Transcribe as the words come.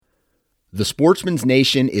The Sportsman's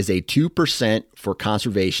Nation is a 2% for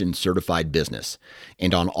conservation certified business.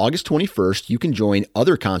 And on August 21st, you can join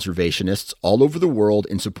other conservationists all over the world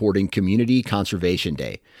in supporting Community Conservation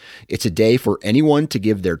Day. It's a day for anyone to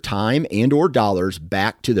give their time and or dollars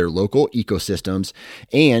back to their local ecosystems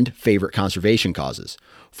and favorite conservation causes.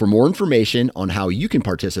 For more information on how you can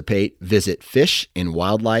participate, visit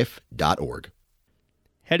fishandwildlife.org.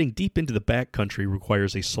 Heading deep into the backcountry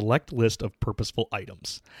requires a select list of purposeful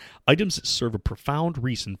items. Items that serve a profound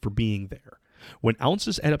reason for being there. When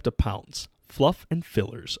ounces add up to pounds, fluff and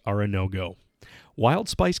fillers are a no-go. Wild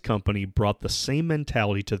Spice Company brought the same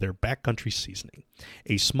mentality to their backcountry seasoning.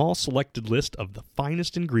 A small selected list of the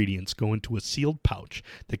finest ingredients go into a sealed pouch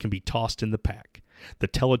that can be tossed in the pack. The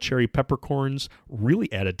Telecherry peppercorns really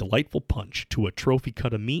add a delightful punch to a trophy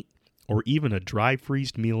cut of meat or even a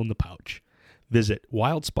dry-freezed meal in the pouch. Visit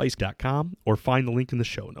wildspice.com or find the link in the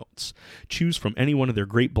show notes. Choose from any one of their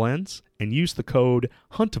great blends and use the code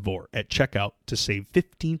HUNTIVORE at checkout to save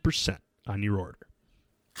 15% on your order.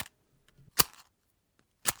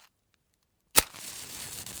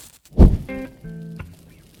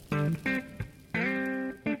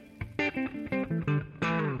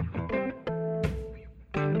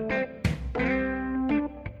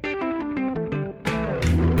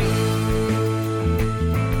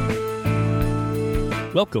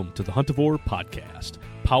 Welcome to the Huntivore Podcast,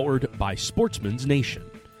 powered by Sportsman's Nation,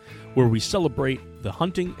 where we celebrate the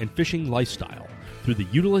hunting and fishing lifestyle through the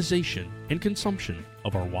utilization and consumption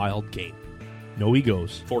of our wild game. No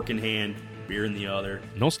egos. Fork in hand, beer in the other.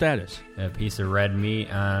 No status. A piece of red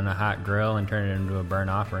meat on a hot grill and turn it into a burnt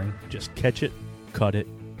offering. Just catch it, cut it,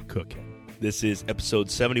 cook it. This is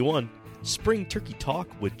episode 71, Spring Turkey Talk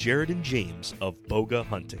with Jared and James of Bowga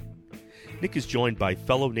Hunting. Nick is joined by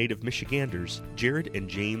fellow native Michiganders, Jared and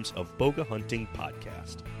James of Bowga Hunting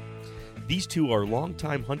Podcast. These two are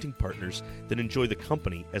longtime hunting partners that enjoy the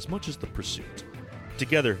company as much as the pursuit.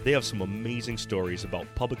 Together, they have some amazing stories about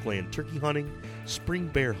public land turkey hunting, spring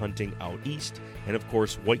bear hunting out east, and of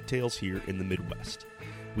course, whitetails here in the Midwest.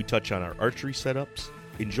 We touch on our archery setups,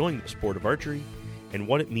 enjoying the sport of archery, and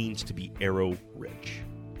what it means to be arrow-rich.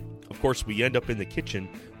 Of course, we end up in the kitchen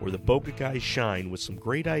where the Bowga guys shine with some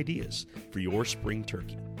great ideas for your spring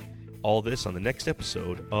turkey. All this on the next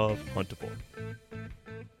episode of Huntivore.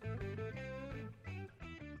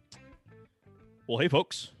 Well, hey,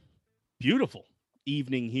 folks. Beautiful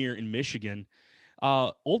evening here in Michigan.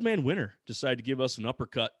 Old Man Winter decided to give us an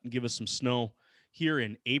uppercut and give us some snow here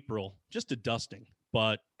in April, just a dusting.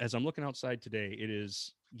 But as I'm looking outside today, it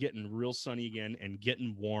is getting real sunny again and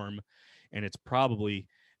getting warm, and it's probably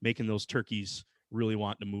making those turkeys really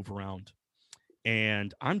want to move around.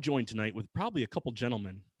 And I'm joined tonight with probably a couple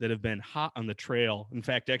gentlemen that have been hot on the trail. In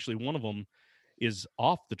fact, actually, one of them is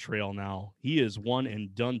off the trail now. He is one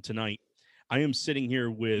and done tonight. I am sitting here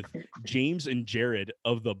with James and Jared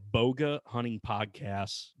of the Bowga Hunting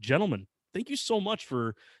Podcast. Gentlemen, thank you so much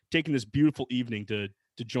for taking this beautiful evening to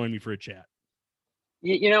join me for a chat.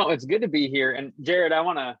 You know, it's good to be here. And Jared, I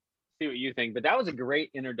want to see what you think, but that was a great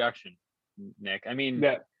introduction, Nick. I mean,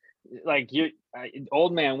 like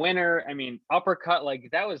Old Man Winter, I mean, uppercut, like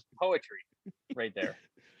that was poetry right there.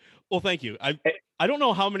 Well, thank you. I don't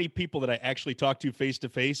know how many people that I actually talk to face to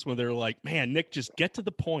face when they're like, man, Nick, just get to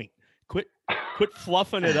the point. Quit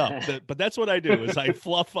fluffing it up. But that's what I do is I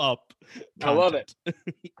fluff up content. I love it.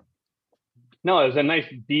 No, it was a nice,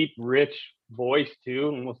 deep, rich voice too.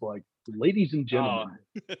 Almost like, ladies and gentlemen.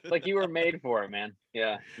 Like you were made for it, man.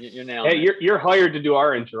 Yeah, you're nailing it. Hey, you're hired to do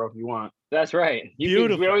our intro if you want. That's right.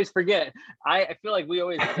 Beautiful. We always forget. I feel like we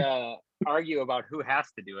always argue about who has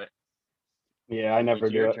to do it. Yeah, I never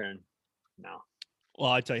it's do your it. turn. No. Well,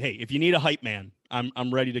 I tell you, hey, if you need a hype man,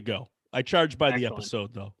 I'm ready to go. I charge by the Excellent.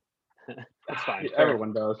 episode though. That's fine.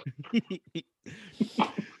 Everyone does.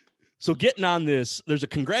 So getting on this, there's a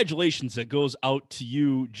congratulations that goes out to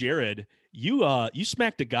you, Jared. You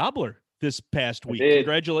smacked a gobbler this past week.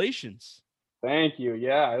 Congratulations. Thank you.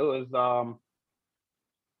 Yeah, it was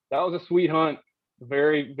that was a sweet hunt.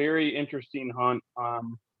 Very, very interesting hunt.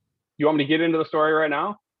 You want me to get into the story right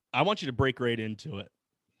now? I want you to break right into it.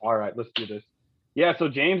 All right, let's do this. Yeah, so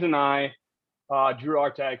James and I drew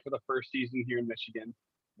our tag for the first season here in Michigan.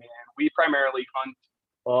 And we primarily hunt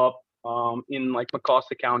up in like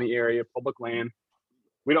Mecosta County area, public land.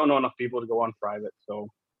 We don't know enough people to go on private, so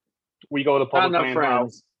we go to public land.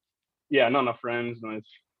 Friends. Yeah, not enough friends, and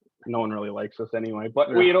no one really likes us anyway. But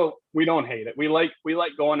yeah. we don't hate it. We like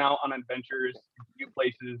going out on adventures, new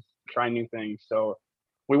places, trying new things. So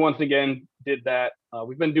we once again did that.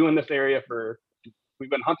 We've been hunting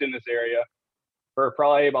this area for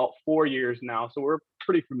probably about 4 years now, so we're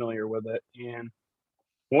pretty familiar with it. And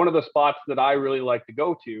one of the spots that I really like to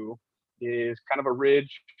go to is kind of a ridge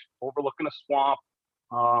overlooking a swamp.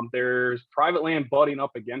 There's private land butting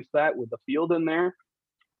up against that with the field in there.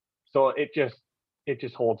 So it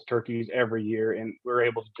just holds turkeys every year, and we're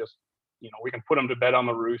able to just, we can put them to bed on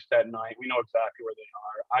the roost at night. We know exactly where they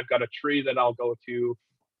are. I've got a tree that I'll go to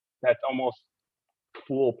that's almost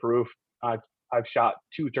foolproof. I've shot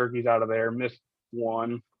 2 turkeys out of there, missed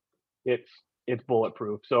one. It's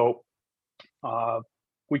bulletproof. So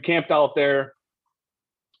we camped out there.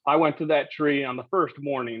 I went to that tree on the first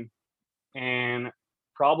morning, and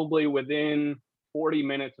probably within 40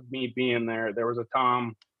 minutes of me being there, there was a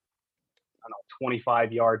tom, I don't know,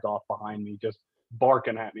 25 yards off behind me, just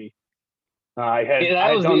barking at me.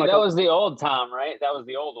 That was the old Tom, right? That was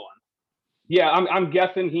the old one. Yeah, I'm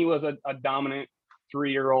guessing he was a dominant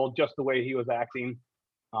 3-year-old, just the way he was acting.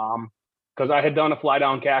 Because I had done a fly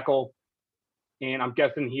down cackle, and I'm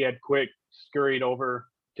guessing he had quick scurried over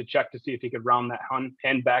to check to see if he could round that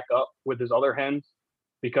hen back up with his other hens,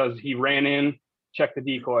 because he ran in, checked the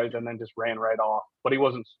decoys, and then just ran right off. But he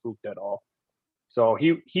wasn't spooked at all. So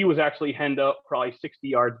he was actually henned up probably 60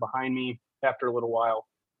 yards behind me after a little while.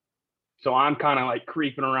 So I'm kind of like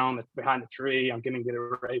creeping around behind the tree. I'm going to get it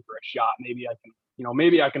ready for a shot. Maybe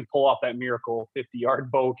I can pull off that miracle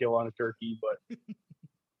 50-yard bow kill on a turkey. But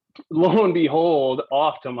lo and behold,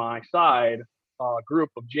 off to my side, a group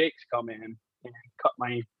of jakes come in and cut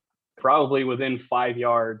my probably within 5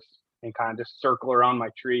 yards and kind of just circle around my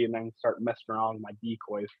tree and then start messing around with my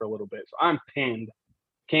decoys for a little bit. So I'm pinned,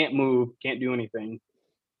 can't move, can't do anything.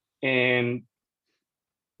 And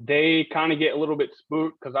they kind of get a little bit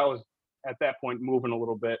spooked because I was at that point moving a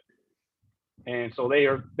little bit. And so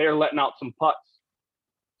they're letting out some putts,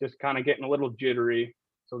 just kind of getting a little jittery.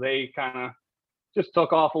 So they kind of just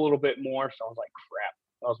took off a little bit more. So I was like, crap,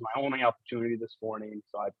 that was my only opportunity this morning.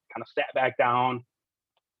 So I kind of sat back down,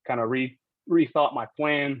 kind of rethought my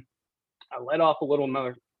plan. I let off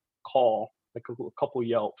another call, like a couple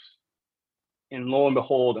yelps. And lo and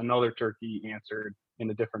behold, another turkey answered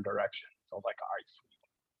in a different direction. So I was like, all right,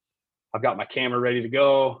 sweet. I've got my camera ready to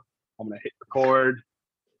go. I'm going to hit record.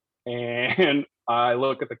 And I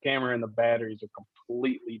look at the camera and the batteries are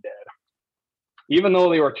completely dead. Even though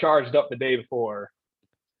they were charged up the day before,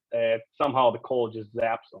 somehow the cold just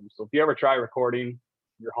zaps them. So if you ever try recording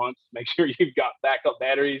your hunts, make sure you've got backup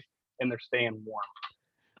batteries and they're staying warm.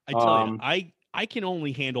 I tell you, I can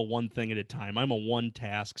only handle one thing at a time. I'm a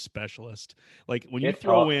one-task specialist. Like when you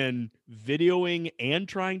throw in videoing and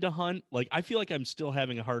trying to hunt, like I feel like I'm still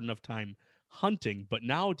having a hard enough time hunting, but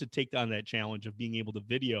now to take on that challenge of being able to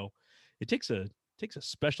video, it takes a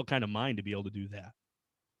special kind of mind to be able to do that.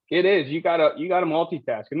 It is. You gotta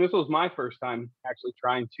multitask. And this was my first time actually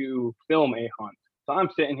trying to film a hunt. So I'm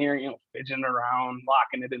sitting here, fidgeting around,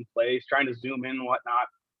 locking it in place, trying to zoom in and whatnot.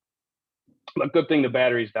 But good thing the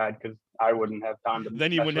batteries died, because I wouldn't have time to.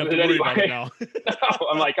 Then you wouldn't have to worry about it now.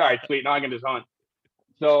 I'm like, all right, sweet. Now I can just hunt.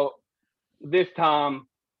 So this Tom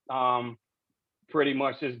pretty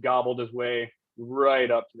much just gobbled his way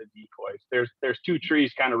right up to the decoys. There's 2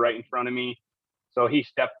 trees kind of right in front of me. So he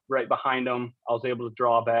stepped right behind him. I was able to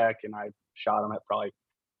draw back, and I shot him at probably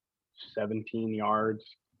 17 yards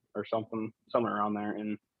or something, somewhere around there.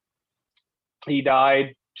 And he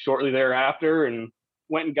died shortly thereafter, and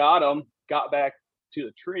went and got him, got back to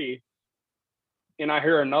the tree, and I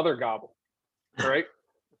hear another gobble, right?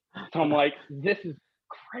 So I'm like, this is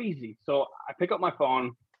crazy. So I pick up my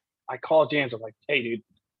phone. I call James. I'm like, hey, dude,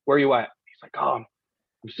 where you at? He's like, oh,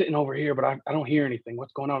 I'm sitting over here, but I don't hear anything.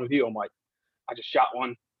 What's going on with you? I'm like, I just shot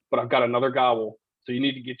one, but I've got another gobble. So you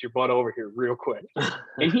need to get your butt over here real quick.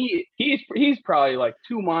 And he's probably like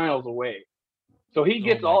 2 miles away. So he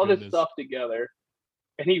gets all this stuff together,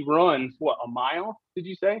 and he runs, what, a mile, did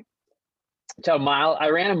you say? So a mile. I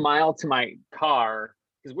ran a mile to my car,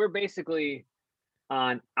 because we're basically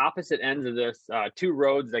on opposite ends of this 2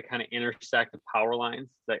 roads that kind of intersect the power lines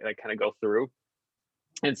that kind of go through.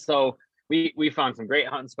 And so we found some great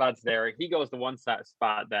hunting spots there. He goes to one spot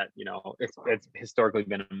that, it's historically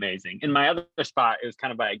been amazing. In my other spot, it was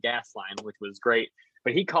kind of by a gas line, which was great.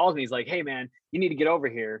 But he calls me. He's like, hey, man, you need to get over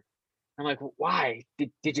here. I'm like, why?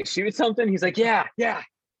 Did you shoot something? He's like, yeah,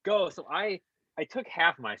 go. So I took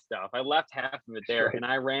half my stuff. I left half of it there, and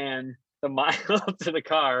I ran the mile up to the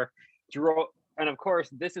car, drove. And of course,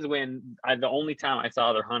 this is when the only time I saw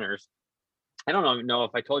other hunters. I don't know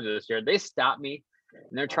if I told you this, Jared. They stopped me,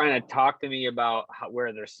 and they're trying to talk to me about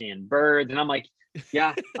where they're seeing birds. And I'm like,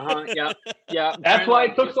 yeah. That's why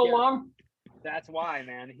it took so long? That's why,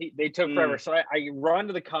 man. They took forever. So I run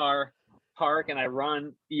to the car park, and I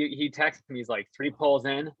run. He texted me. He's like, 3 pulls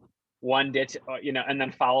in, 1 ditch, and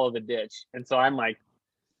then follow the ditch. And so I'm like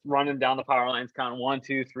running down the power lines, counting 1,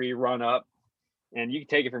 2, 3, run up. And you can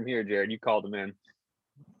take it from here, Jared. You called him in.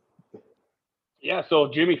 Yeah,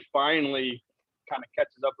 so Jimmy finally kind of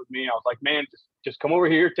catches up with me. I was like, man, just come over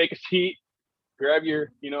here, take a seat, grab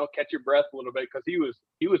your, catch your breath a little bit, because he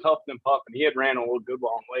was huffing and puffing. He had ran a good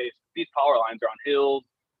long ways. These power lines are on hills.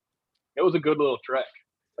 It was a good little trek.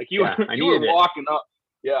 Like you were walking up.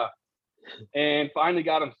 Yeah. And finally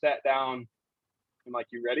got him sat down. I'm like,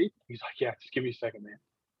 you ready? He's like, yeah, just give me a second, man.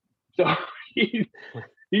 So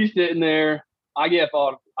he's sitting there. I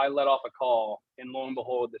let off a call, and lo and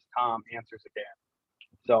behold, this Tom answers again.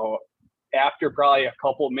 So after probably a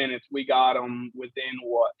couple of minutes, we got him within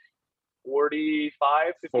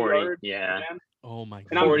 45, 50 yards. Yeah. Again. Oh my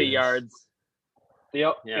God. 40 yards.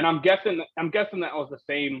 Yep. Yeah. And I'm guessing that was the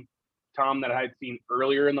same Tom that I had seen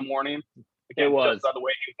earlier in the morning. Again, it was just by the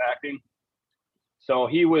way he was acting. So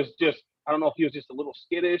he was just, I don't know if he was just a little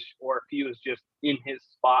skittish or if he was just in his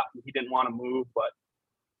spot and he didn't want to move, but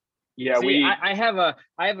yeah, I have a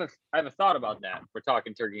thought about that. We're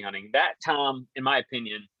talking turkey hunting. That Tom, in my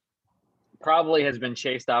opinion, probably has been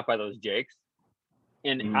chased off by those jakes.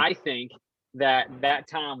 And I think that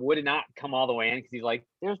Tom would not come all the way in, because he's like,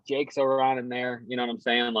 there's jakes around in there. You know what I'm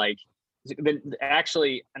saying? Like,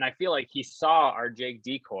 actually, and I feel like he saw our jake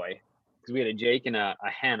decoy, because we had a jake and a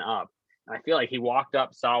hen up. And I feel like he walked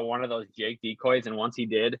up, saw one of those jake decoys, and once he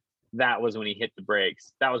did, that was when he hit the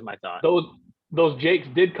brakes. That was my thought. Those jakes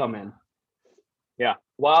did come in. Yeah.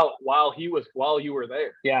 While you were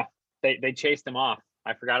there. Yeah. They chased him off.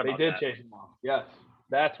 I forgot about that. They did chase him off. Yes.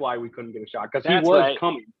 That's why we couldn't get a shot, because he was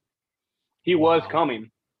coming. He was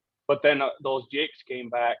coming. But then those jakes came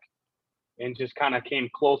back and just kind of came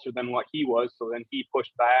closer than what he was. So then he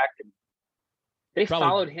pushed back. And they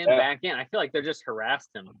followed him back in. I feel like they just harassed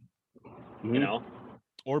him,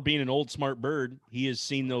 Or being an old smart bird, he has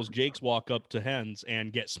seen those jakes walk up to hens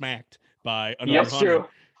and get smacked by another hunter. True.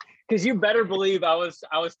 Because you better believe I was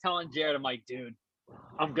telling Jared, I'm like, dude,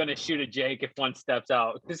 I'm gonna shoot a jake if one steps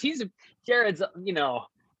out, because Jared's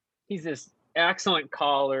he's this excellent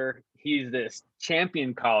caller. He's this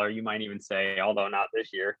champion caller, you might even say, although not this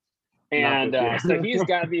year. And so he's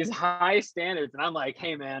got these high standards, and I'm like,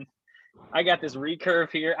 hey man, I got this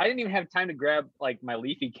recurve here. I didn't even have time to grab like my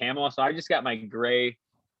leafy camo, so I just got my gray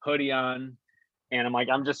hoodie on, and I'm like,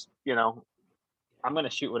 I'm just I'm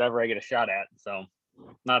gonna shoot whatever I get a shot at. So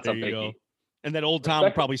not so picky. Go. And that old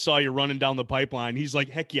Tom probably saw you running down the pipeline. He's like,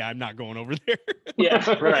 heck yeah, I'm not going over there. Yeah,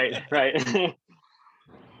 right.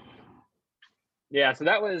 Yeah, so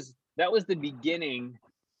that was the beginning.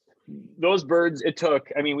 Those birds, it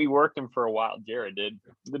took, we worked them for a while. Jared did.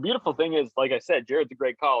 The beautiful thing is, like I said, Jared's a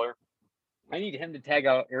great caller. I need him to tag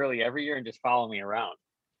out early every year and just follow me around,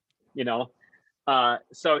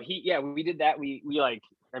 so we did that. We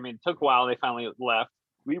it took a while. They finally left.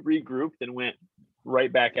 We regrouped and went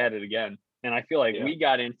right back at it again. And I feel like we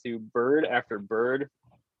got into bird after bird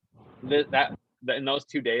that in those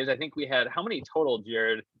 2 days. I think we had, how many total,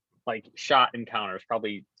 Jared, like shot encounters?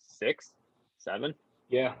 Probably 6, 7.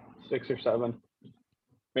 Yeah, 6 or 7.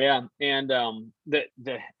 Yeah. And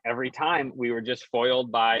the every time we were just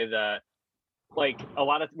foiled by a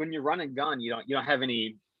lot of, when you run a gun, you don't have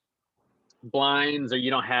any blinds, or you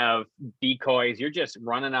don't have decoys. You're just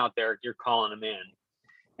running out there, you're calling them in.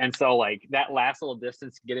 And so like that last little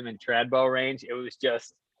distance to get him in trad bow range, it was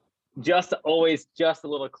just always just a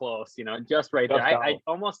little close, just right there. I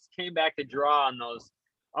almost came back to draw on those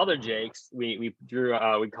other jakes we drew,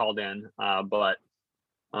 we called in, but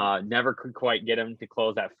never could quite get him to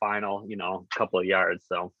close that final, couple of yards.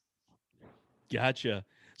 So gotcha.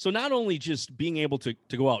 So not only just being able to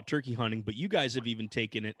go out turkey hunting, but you guys have even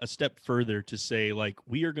taken it a step further to say, like,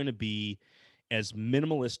 we are going to be as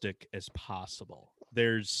minimalistic as possible.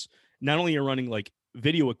 There's not only you're running like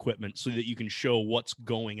video equipment so that you can show what's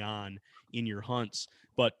going on in your hunts,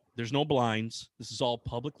 but there's no blinds. This is all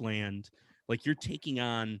public land. Like, you're taking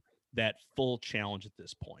on that full challenge at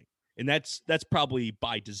this point. And that's probably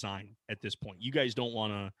by design at this point. You guys don't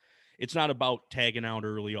want to, it's not about tagging out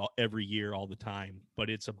early every year all the time, but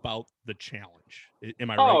it's about the challenge. Am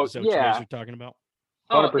I right? Is that what you guys are talking about?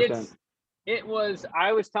 100%. It was,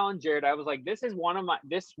 I was telling Jared, I was like, this is one of my,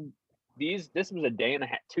 this was a day and a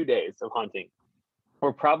half, 2 days of hunting,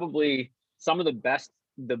 or probably some of the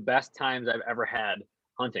best times I've ever had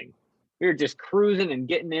hunting. We were just cruising and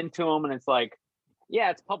getting into them. And it's like, yeah,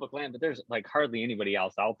 it's public land, but there's like hardly anybody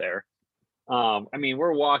else out there. We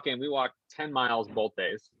walked 10 miles both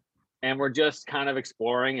days, and we're just kind of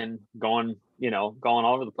exploring and going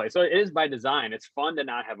all over the place. So it is by design. It's fun to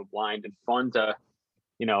not have a blind, and fun to,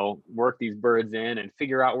 work these birds in and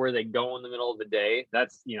figure out where they go in the middle of the day.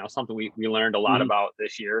 That's, something we learned a lot about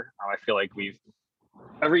this year. I feel like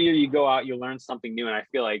every year you go out, you learn something new. And I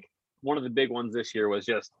feel like one of the big ones this year was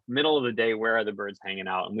just middle of the day, where are the birds hanging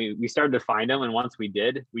out? And we started to find them. And once we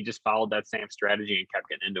ddid, we just followed that same strategy and kept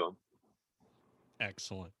getting into them.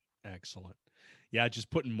 Excellent. Yeah, just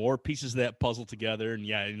putting more pieces of that puzzle together, and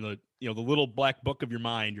the little black book of your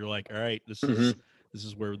mind, you're like, all right, this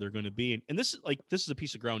is where they're going to be, and this is a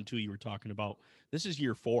piece of ground too. You were talking about, this is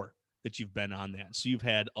year 4 that you've been on that, so you've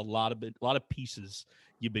had a lot of pieces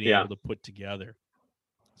you've been able to put together.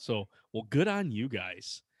 So, well, good on you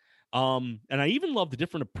guys. And I even love the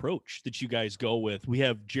different approach that you guys go with. We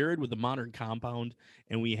have Jared with the modern compound,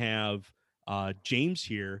 and we have James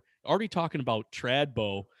here already talking about trad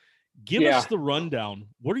bow. Give us the rundown.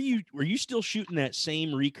 Were you still shooting that same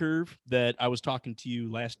recurve that I was talking to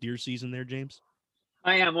you last deer season there, James?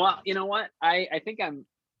 I am. Well, you know what? I think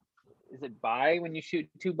is it buy when you shoot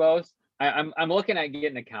 2 bows? I'm looking at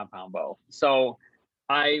getting a compound bow. So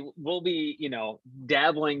I will be,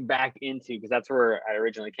 dabbling back into, because that's where I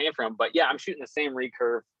originally came from. But yeah, I'm shooting the same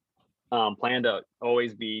recurve. Plan to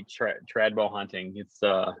always be trad bow hunting. It's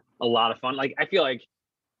a lot of fun. Like, I feel like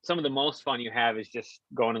some of the most fun you have is just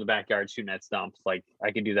going in the backyard shooting at stumps. Like, I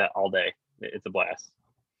can do that all day. It's a blast.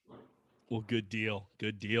 Well, good deal.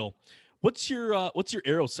 What's your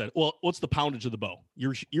arrow set? Well, what's the poundage of the bow?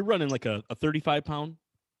 You're running like a 35 pound.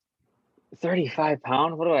 35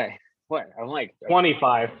 pound? What? I'm like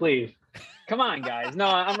 25, please. Come on, guys. No,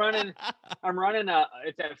 I'm running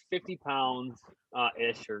it's at 50 pounds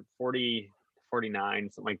ish, or 40, 49,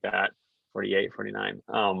 something like that. 48, 49.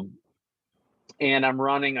 And I'm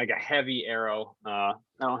running like a heavy arrow. I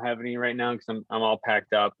don't have any right now because I'm all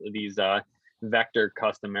packed up. These Vector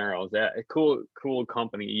custom arrows. Cool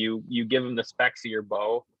company. You give them the specs of your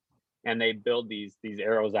bow, and they build these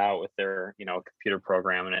arrows out with their computer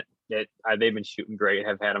program, and they've been shooting great.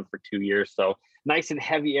 Have had them for 2 years. So nice and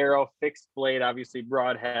heavy arrow, fixed blade, obviously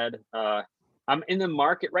broadhead. I'm in the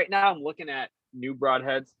market right now. I'm looking at new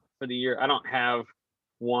broadheads for the year. I don't have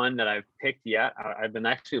one that I've picked yet. I've been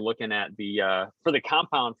actually looking at for the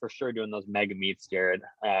compound for sure, doing those mega meets, Jared.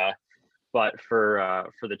 But for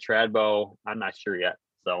the trad bow, I'm not sure yet.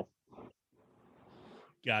 So.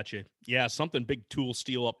 Gotcha. Yeah, something big tool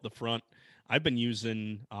steel up the front. I've been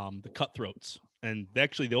using the cutthroats, and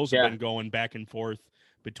actually those have been going back and forth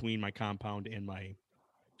between my compound and my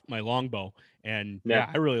longbow. And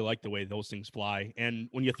I really like the way those things fly. And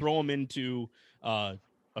when you throw them into a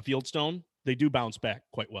field stone, they do bounce back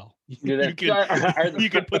quite well. You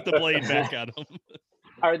can put the blade back on them.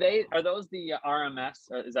 Are those the RMS?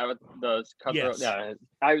 Is that what those cutthroat? Yes.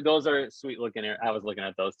 Yeah, those are sweet looking. I was looking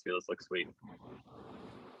at those too. Those look sweet.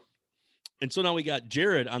 And so now we got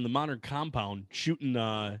Jared on the modern compound shooting.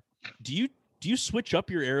 Do you switch up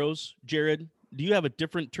your arrows, Jared? Do you have a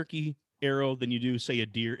different turkey arrow than you do, say, a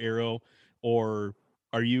deer arrow, or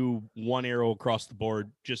are you one arrow across the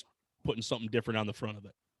board, just putting something different on the front of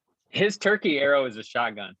it? His turkey arrow is a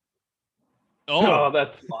shotgun. Oh,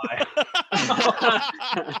 that's a lie.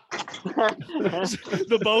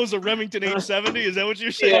 The bow's a Remington 870. Is that what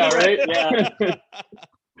you're saying? Yeah, right. Yeah.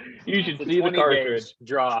 You should see the cartridge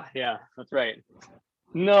draw. Yeah, that's right.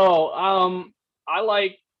 No, I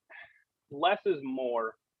like less is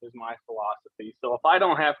more is my philosophy. So if I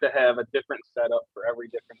don't have to have a different setup for every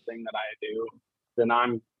different thing that I do, then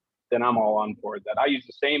I'm all on board that. I use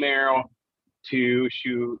the same arrow to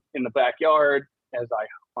shoot in the backyard as I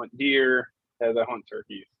hunt deer, as I hunt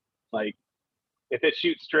turkeys. Like, if it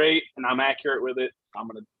shoots straight and I'm accurate with it,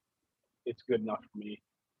 it's good enough for me.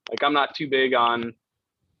 Like, I'm not too big on.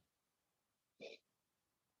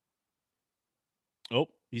 Oh,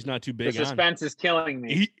 he's not too big. The suspense is killing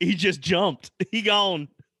me. He just jumped. He gone.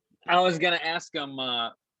 I was gonna ask him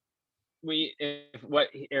what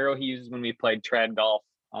arrow he uses when we played trad golf.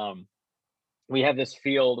 We have this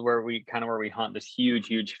field where we hunt, this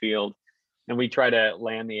huge field, and we try to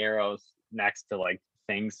land the arrows next to like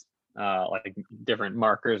things, like different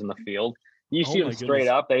markers in the field. You shoot them straight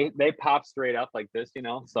up, they pop straight up like this,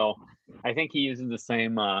 So I think he uses the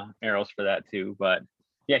same arrows for that too. But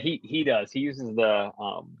yeah, he does. He uses the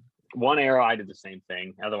one arrow. I did the same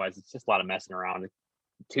thing. Otherwise, it's just a lot of messing around.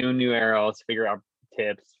 2 new arrows, figure out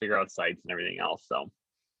tips, figure out sights and everything else. So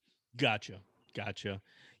Gotcha.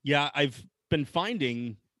 Yeah, I've been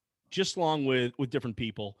finding, just along with different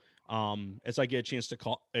people, as I get a chance to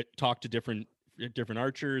talk to different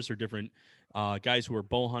archers or different guys who are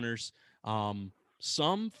bow hunters,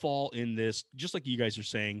 some fall in this, just like you guys are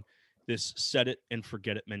saying, this set it and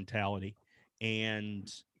forget it mentality. And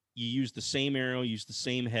you use the same arrow, use the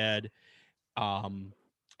same head.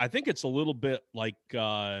 I think it's a little bit like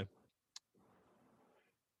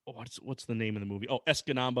what's the name of the movie? Oh,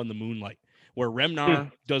 Escanaba in the Moonlight, where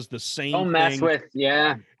Remnar does the same Don't thing. mess with,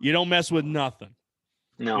 You don't mess with nothing.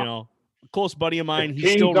 No. You know, a close buddy of mine, he's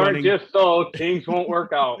kings still running. Kings aren't just so, kings won't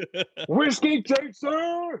work out. Whiskey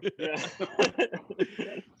chaser! Yeah.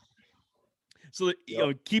 So, you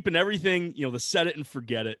know, keeping everything, you know, the set it and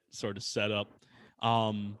forget it sort of setup.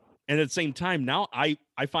 And at the same time, now I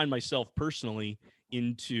find myself personally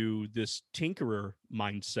into this tinkerer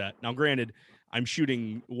mindset. Now, granted, I'm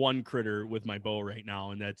shooting one critter with my bow right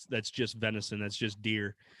now, and that's just venison. That's just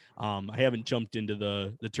deer. I haven't jumped into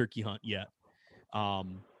the turkey hunt yet.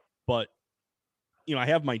 But you know, I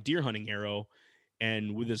have my deer hunting arrow,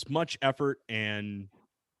 and with as much effort and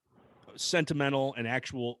sentimental and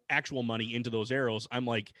actual money into those arrows, I'm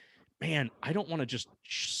like, man, I don't want to just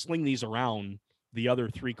sling these around the other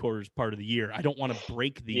 3/4 part of the year. I don't want to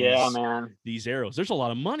break these arrows. There's a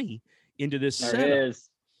lot of money into this setup. There is.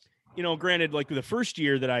 You know, granted, like the first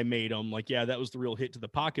year that I made them, like, yeah, that was the real hit to the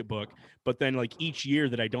pocketbook. But then, like, each year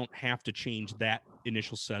that I don't have to change that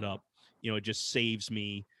initial setup, you know, it just saves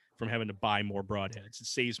me from having to buy more broadheads. It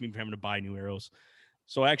saves me from having to buy new arrows.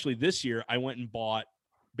 So actually, this year I went and bought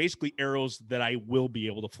basically arrows that I will be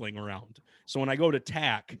able to fling around. So when I go to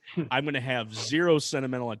tack, I'm going to have zero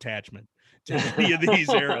sentimental attachment to any of these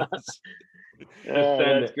arrows.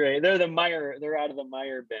 That's great. They're out of the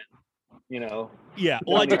Meyer bin. You know. Yeah.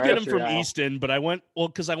 Well, I did get them from Easton, but I went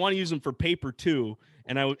because I want to use them for paper too.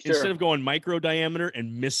 And instead of going micro diameter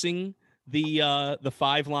and missing the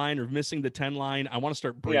 5 line or missing the 10 line, I want to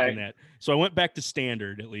start breaking that. So I went back to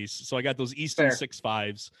standard at least. So I got those Easton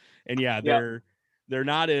 6.5s, and they're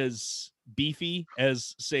not as beefy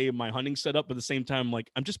as say my hunting setup, but at the same time, like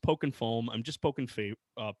I'm just poking foam, I'm just poking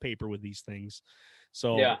paper with these things.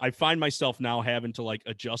 So I find myself now having to like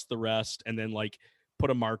adjust the rest and then like put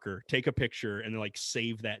a marker, take a picture, and then like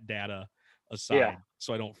save that data aside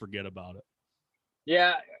so I don't forget about it.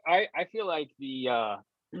 Yeah, I feel like the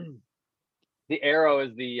arrow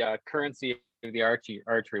is the currency of the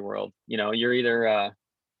archery world. You know, you're either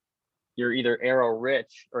arrow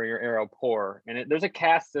rich or you're arrow poor, and there's a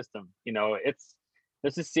caste system. You know,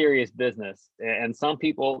 this is serious business, and some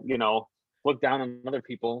people, you know, look down on other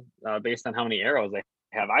people based on how many arrows they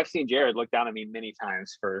have. I've seen Jared look down at me many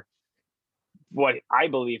times for what I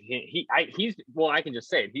believe he's. Well, I can just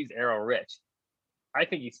say it, he's arrow rich. I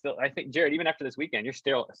think Jared, even after this weekend, you're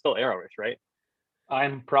still arrow rich, right?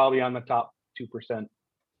 I'm probably on the top 2%.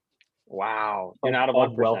 Wow, you're not a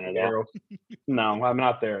 1% arrows. No, I'm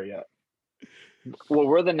not there yet. Well,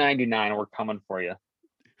 we're the 99. We're coming for you.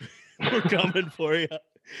 We're coming for you.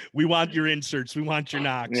 We want your inserts. We want your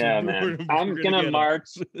knocks. Yeah, man. I'm gonna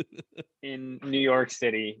march in New York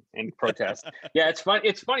City and protest. Yeah, it's fun.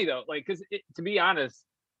 It's funny though, like, because to be honest,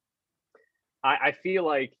 I feel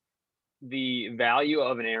like the value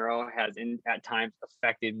of an arrow has at times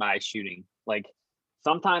affected my shooting. Like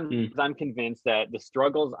sometimes I'm convinced that the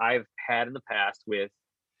struggles I've had in the past with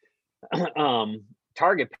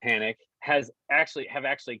target panic have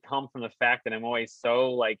actually come from the fact that I'm always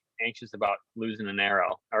so like anxious about losing an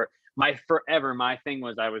arrow. Or my thing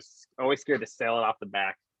was I was always scared to sail it off the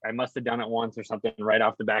back. I must have done it once or something right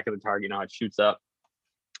off the back of the target. You know, it shoots up.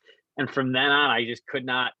 And from then on, I just could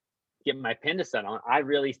not get my pin to set on. I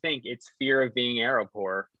really think it's fear of being arrow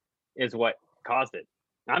poor is what caused it.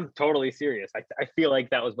 I'm totally serious. I feel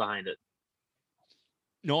like that was behind it.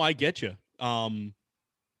 No, I get you.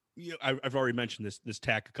 I've already mentioned this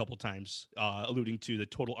tack a couple times, alluding to the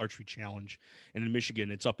Total Archery Challenge. And in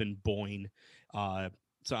Michigan, it's up in Boyne.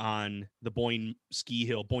 It's on the Boyne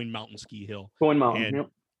Mountain Ski Hill. Boyne Mountain, and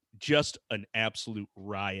just an absolute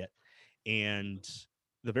riot. And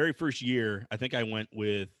the very first year, I think I went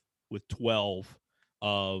with 12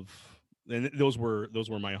 of, and those were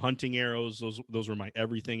my hunting arrows. Those were my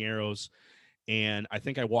everything arrows. And I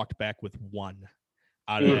think I walked back with 1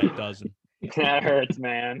 out of that dozen. That hurts,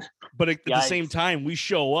 man. But at the same time, we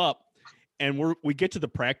show up and we get to the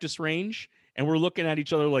practice range and we're looking at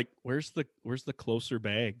each other like, where's the closer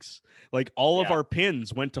bags? Like all of our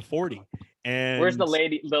pins went to 40. And where's the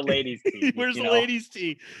ladies tee? Where's the ladies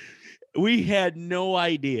tee? We had no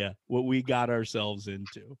idea what we got ourselves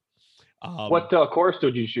into. What course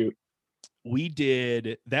did you shoot? We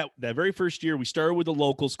did that very first year. We started with the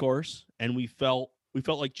locals course, and we felt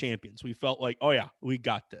like champions. We felt like, oh yeah, we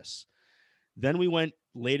got this. Then we went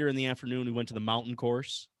later in the afternoon. We went to the mountain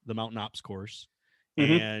course, the mountain ops course,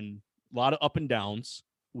 and a lot of up and downs.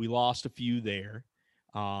 We lost a few there.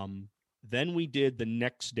 Then we did the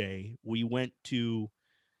next day. We went to,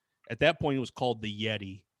 at that point, it was called the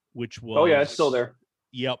Yeti, which was, it's still there.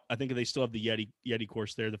 Yep, I think they still have the Yeti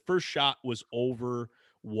course there. The first shot was over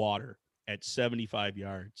water at 75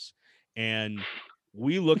 yards, and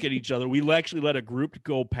we look at each other. We actually let a group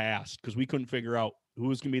go past because we couldn't figure out who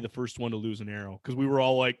was going to be the first one to lose an arrow because we were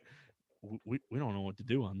all like, we don't know what to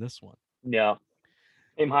do on this one. Yeah.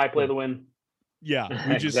 Aim high, play the win. Yeah,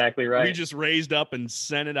 exactly right. We just raised up and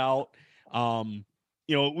sent it out.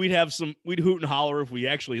 We'd hoot and holler if we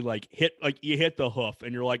actually you hit the hoof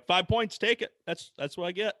and you're like 5 points, take it. That's what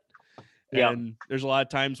I get. Yeah. And there's a lot of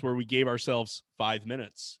times where we gave ourselves 5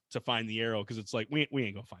 minutes to find the arrow because it's like we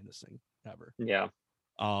ain't gonna find this thing ever. Yeah.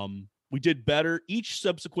 We did better each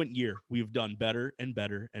subsequent year. We've done better and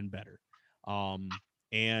better and better.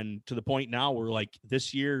 And to the point now where like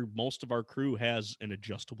this year, most of our crew has an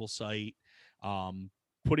adjustable sight,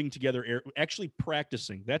 putting together actually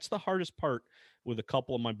practicing. That's the hardest part with a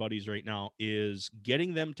couple of my buddies right now is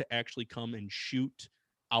getting them to actually come and shoot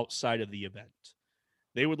outside of the event.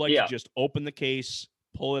 They would like to just open the case,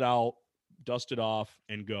 pull it out, dust it off,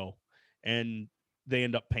 and go. And they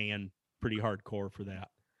end up paying pretty hardcore for that.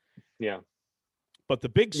 Yeah. But the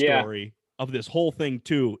big story of this whole thing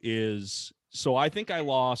too is, so I think I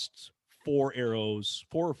lost 4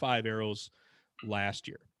 or 5 arrows last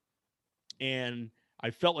year. And I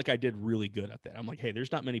felt like I did really good at that. I'm like, hey,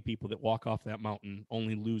 there's not many people that walk off that mountain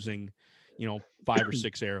only losing, 5 or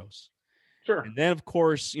 6 arrows. Sure. And then, of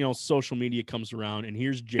course, social media comes around, and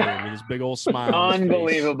here's Jared with his big old smile.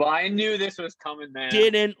 Unbelievable. I knew this was coming, man.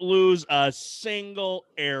 Didn't lose a single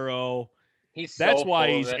arrow. That's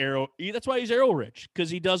why he's arrow rich, because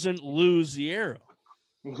he doesn't lose the arrow.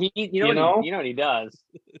 You know what he does?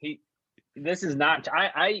 This is not.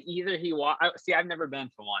 I've never been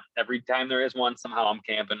to one. Every time there is one, somehow I'm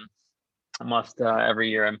camping. I must every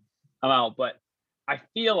year I'm out. But I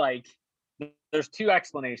feel like there's 2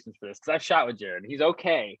 explanations for this because I've shot with Jared. He's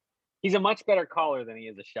okay. He's a much better caller than he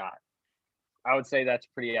is a shot. I would say that's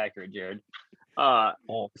pretty accurate, Jared.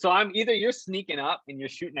 So I'm either you're sneaking up and you're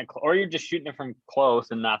shooting it, or you're just shooting it from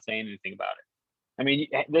close and not saying anything about it. I mean,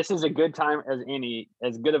 this is a good time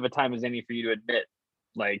as good of a time as any for you to admit,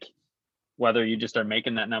 like, whether you just are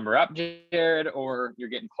making that number up, Jared, or you're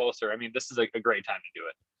getting closer. I mean, this is a great time to do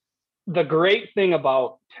it. The great thing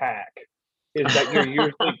about TAC is that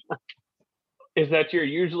you're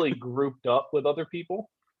usually grouped up with other people,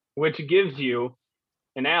 which gives you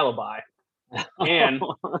an alibi and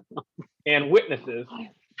witnesses.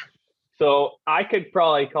 So I could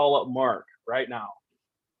probably call up Mark right now,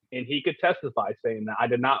 and he could testify saying that I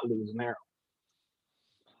did not lose an arrow.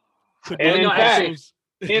 And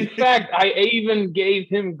in fact, I even gave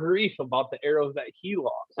him grief about the arrows that he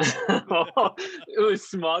lost. It was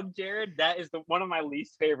smug, Jared. That is one of my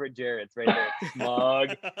least favorite Jareds right there. Smug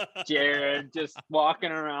Jared, just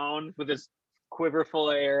walking around with his quiver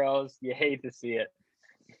full of arrows. You hate to see it.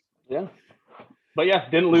 Yeah. But yeah,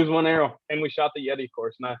 didn't lose one arrow. And we shot the Yeti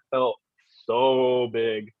course, and I felt so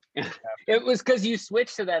big. It was because you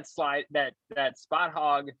switched to that spot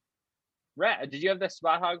hog. Did you have the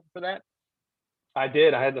spot hog for that? I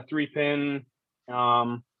did. I had the 3-pin,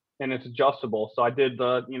 and it's adjustable. So I did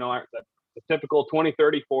the typical 20,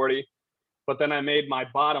 30, 40, but then I made my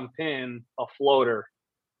bottom pin a floater.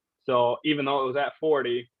 So even though it was at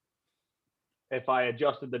 40, if I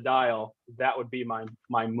adjusted the dial, that would be my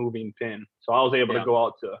moving pin. So I was able to go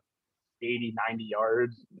out to 80, 90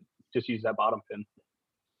 yards, just use that bottom pin.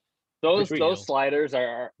 Those sliders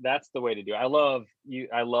that's the way to do it. I love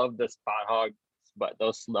the spot hog, but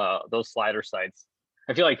those slider sights,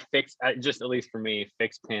 I feel like just at least for me,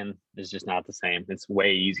 fixed pin is just not the same. It's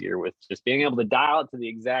way easier with just being able to dial it to the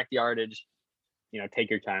exact yardage. Take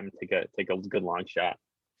your time, take a good long shot.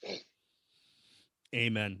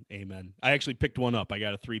 Amen. I actually picked one up. I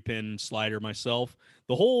got a 3-pin slider myself.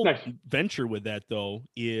 The whole venture with that, though,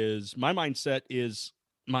 is my mindset is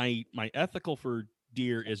my ethical for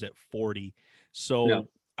deer is at 40. So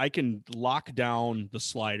I can lock down the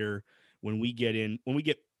slider when we get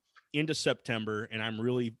into September, and I'm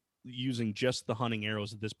really using just the hunting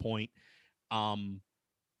arrows at this point. I'm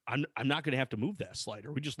not going to have to move that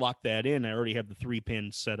slider. We just lock that in. I already have the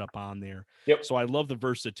 3-pin set up on there. Yep. So I love the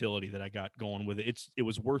versatility that I got going with it. It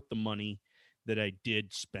was worth the money that I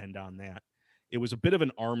did spend on that. It was a bit of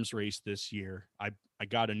an arms race this year. I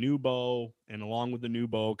got a new bow, and along with the new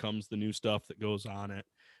bow comes the new stuff that goes on it.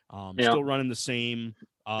 Still running the same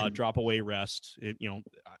drop away rest.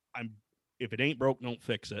 If it ain't broke, don't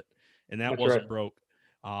fix it. And that wasn't broke.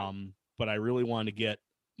 But I really wanted to get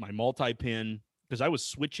my multi-pin, because I was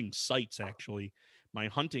switching sights, actually. My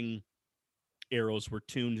hunting arrows were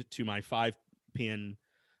tuned to my 5-pin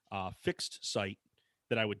fixed sight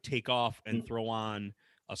that I would take off and throw on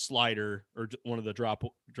slider or one of the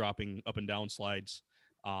dropping up and down slides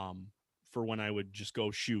for when I would just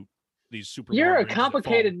go shoot these super. You're long a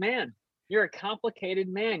complicated man. You're a complicated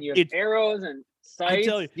man. You have arrows and sights. I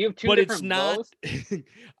tell you, you have two but different it's not. bows?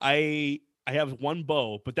 I have one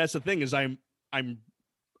bow, but that's the thing is I'm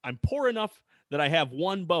poor enough that I have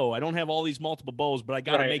one bow. I don't have all these multiple bows, but I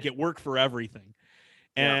got to make it work for everything.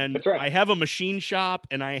 And that's right. I have a machine shop,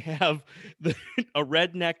 and I have a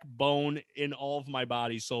redneck bone in all of my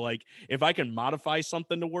body. So, like, if I can modify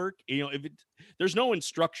something to work, there's no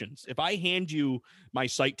instructions. If I hand you my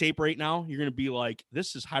sight tape right now, you're going to be like,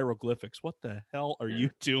 "This is hieroglyphics. What the hell are you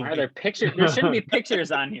doing?" Are there pictures? There shouldn't be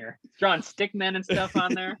pictures on here. Drawing stick men and stuff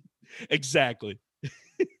on there. Exactly.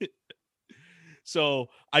 So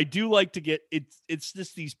I do like to get it's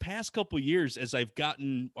just these past couple years as I've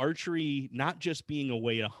gotten archery, not just being a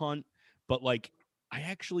way to hunt, but like I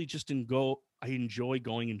actually just I enjoy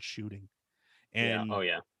going and shooting. And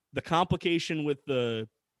the complication with the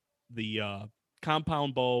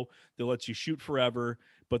compound bow that lets you shoot forever,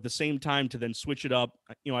 but at the same time to then switch it up,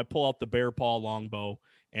 I pull out the bear paw longbow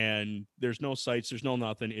and there's no sights, there's no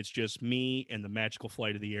nothing. It's just me and the magical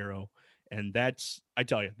flight of the arrow. And I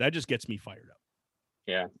tell you, that just gets me fired up.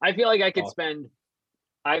 Yeah. I feel like I could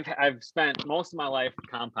I've spent most of my life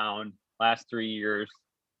compound, last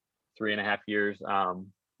 3.5 years,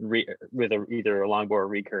 with either a longbow or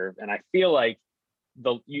recurve. And I feel like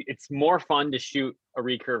it's more fun to shoot a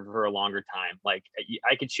recurve for a longer time. Like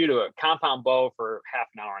I could shoot a compound bow for half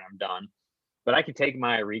an hour and I'm done, but I could take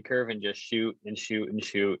my recurve and just shoot and shoot and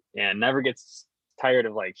shoot and never gets tired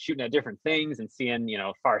of like shooting at different things and seeing,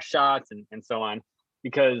 far shots and so on,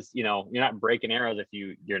 because, you're not breaking arrows if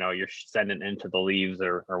you're sending into the leaves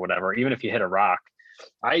or whatever, even if you hit a rock.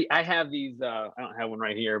 I have these, I don't have one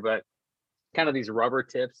right here, but kind of these rubber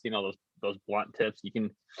tips, those blunt tips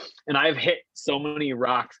and I've hit so many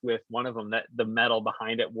rocks with one of them that the metal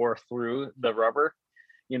behind it wore through the rubber,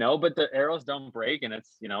 but the arrows don't break and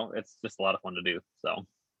it's just a lot of fun to do. So.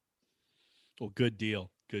 Well, good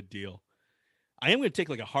deal. I am going to take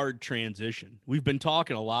like a hard transition. We've been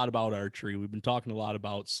talking a lot about archery. We've been talking a lot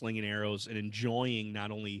about slinging arrows and enjoying not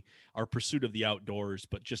only our pursuit of the outdoors,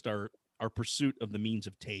 but just our pursuit of the means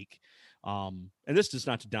of take. And this is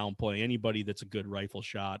not to downplay anybody that's a good rifle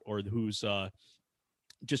shot or who's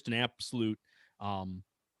just an absolute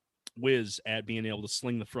whiz at being able to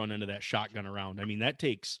sling the front end of that shotgun around. I mean, that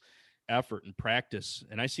takes effort and practice.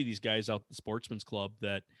 And I see these guys out at the Sportsman's Club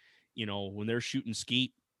that, when they're shooting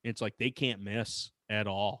skeet, it's like they can't miss at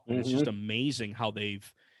all. And It's just amazing how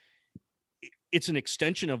it's an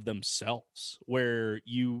extension of themselves where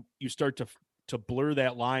you start to blur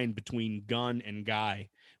that line between gun and guy,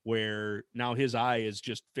 where now his eye is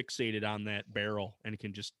just fixated on that barrel and it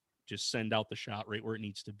can just send out the shot right where it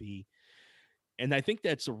needs to be. And I think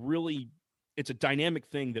that's it's a dynamic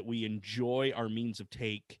thing that we enjoy our means of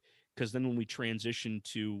take, because then when we transition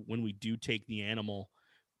to when we do take the animal,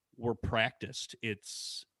 we're practiced.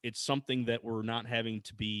 It's something that we're not having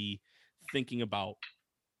to be thinking about.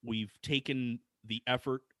 We've taken the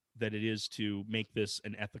effort that it is to make this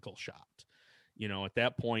an ethical shot. At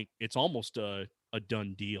that point, it's almost a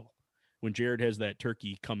done deal. When Jared has that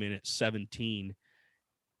turkey come in at 17,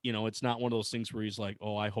 it's not one of those things where he's like,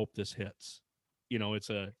 oh, I hope this hits. It's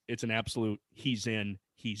an absolute, he's in,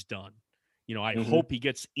 he's done. I hope he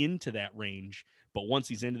gets into that range, but once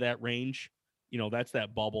he's into that range, that's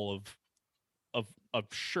that bubble of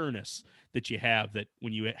sureness that you have, that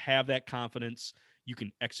when you have that confidence, you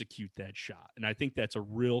can execute that shot. And I think that's a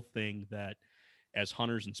real thing that as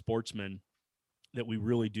hunters and sportsmen, that we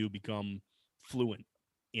really do become fluent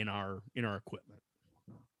in our equipment.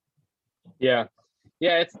 Yeah.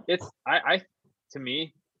 It's I to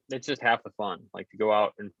me, it's just half the fun, like to go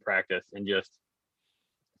out and practice and just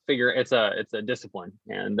figure it's a discipline,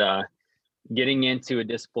 and getting into a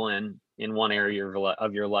discipline in one area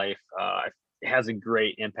of your life has a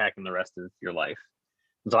great impact on the rest of your life.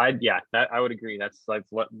 So I would agree. That's like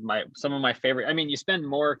some of my favorite. I mean, you spend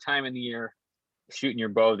more time in the year shooting your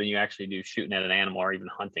bow than you actually do shooting at an animal or even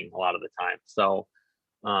hunting a lot of the time. So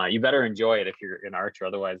you better enjoy it if you're an archer.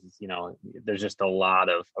 Otherwise, there's just a lot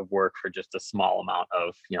of work for just a small amount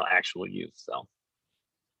of, actual use. So.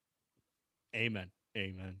 Amen.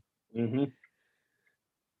 Mm-hmm.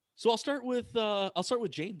 So I'll start with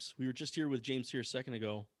James. We were just here with James here a second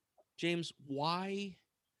ago. James, why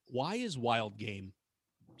is wild game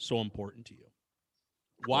so important to you?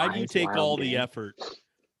 Why do you take all the effort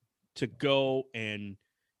to go and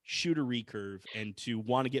shoot a recurve and to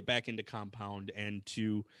want to get back into compound and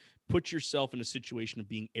to put yourself in a situation of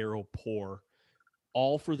being arrow poor,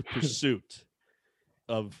 all for the pursuit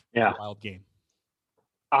of wild game?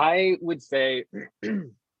 I would say, I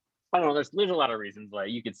don't know. There's a lot of reasons. Like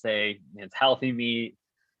you could say it's healthy meat.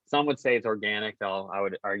 Some would say it's organic. Though I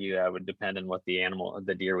would argue that would depend on what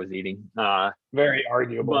the deer was eating. Very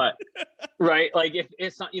arguable. But right, like if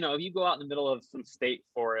it's not, if you go out in the middle of some state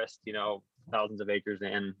forest, thousands of acres,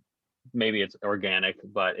 and maybe it's organic.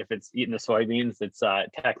 But if it's eating the soybeans, it's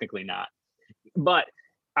technically not. But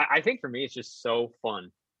I think for me, it's just so fun.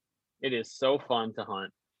 It is so fun to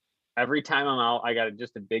hunt. Every time I'm out, I got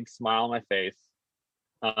just a big smile on my face.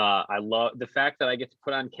 I love the fact that I get to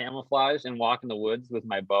put on camouflage and walk in the woods with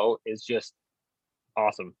my bow is just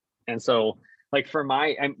awesome. And so, like for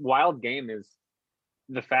wild game is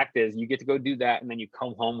the fact is you get to go do that, and then you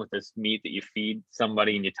come home with this meat that you feed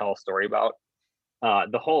somebody and you tell a story about.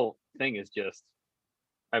 The whole thing is just,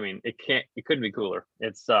 I mean, it couldn't be cooler.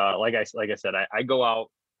 It's like I said, I go out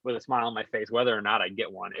with a smile on my face, whether or not I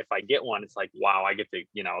get one. If I get one, it's like, wow, I get to,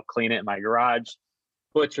 clean it in my garage,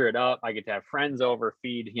 butcher it up. I get to have friends over,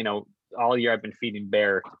 feed, all year I've been feeding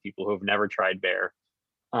bear to people who have never tried bear.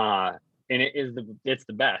 And it's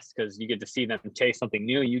the best because you get to see them taste something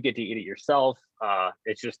new. You get to eat it yourself.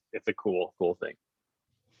 It's a cool thing.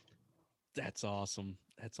 That's awesome.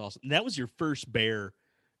 That's awesome. And that was your first bear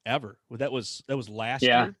ever. Well, that was last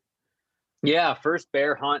Yeah. year. Yeah. First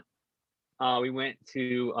bear hunt. We went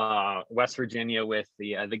to West Virginia with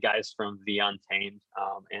the guys from The Untamed,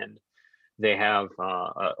 and they have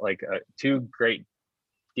two great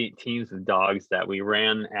teams of dogs that we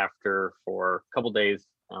ran after for a couple days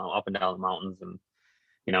up and down the mountains, and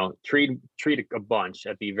treat a bunch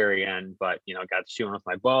at the very end. But got shooting with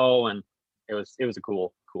my bow, and it was a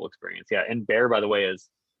cool experience. Yeah, and bear, by the way, is,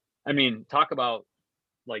 I mean, talk about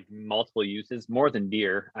like multiple uses, more than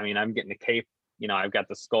deer. I mean, I'm getting a cape. I've got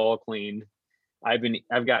the skull cleaned.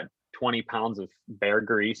 I've got 20 pounds of bear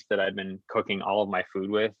grease that I've been cooking all of my food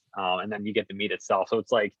with. And then you get the meat itself. So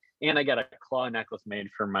it's like, and I got a claw necklace made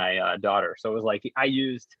for my daughter. So it was like, I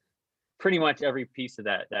used pretty much every piece of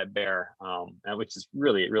that bear, which is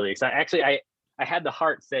really, really exciting. Actually, I had the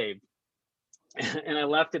heart saved and I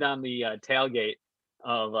left it on the tailgate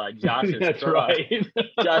of Josh's That's truck. right.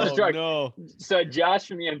 Josh's truck. No. So Josh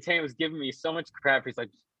from the Untamed was giving me so much crap. He's like,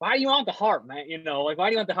 why do you want the heart, man? Like, why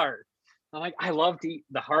do you want the heart? I'm like, I love to eat.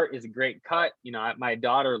 The heart is a great cut. My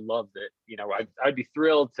daughter loves it. I'd be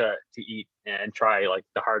thrilled to eat and try like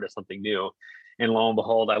the heart of something new. And lo and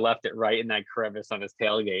behold, I left it right in that crevice on his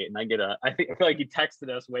tailgate. And I feel like he texted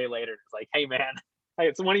us way later. It's like, hey man,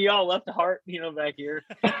 it's one of y'all left the heart, back here.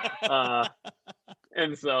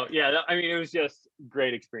 And so, yeah, it was just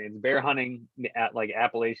great experience. Bear hunting at like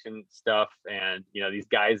Appalachian stuff. And, these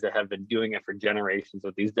guys that have been doing it for generations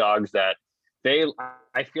with these dogs that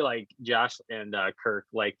I feel like Josh and Kirk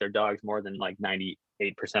like their dogs more than like 98%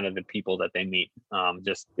 of the people that they meet.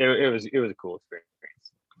 It was a cool experience.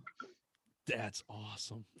 That's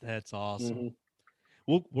awesome. That's awesome.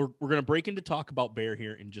 Mm-hmm. We're going to break into talk about bear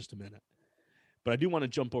here in just a minute, but I do want to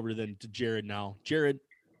jump over then to Jared now. Jared,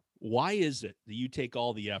 why is it that you take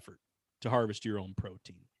all the effort to harvest your own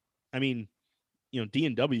protein? I mean,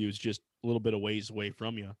 D&W is just a little bit of ways away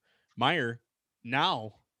from you. Meyer,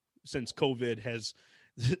 now, since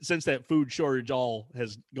since that food shortage all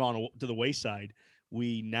has gone to the wayside,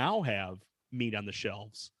 we now have meat on the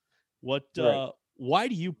shelves. Why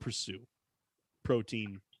do you pursue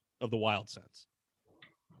protein of the wild sense?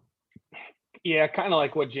 Yeah, kind of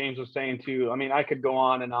like what James was saying too. I mean, I could go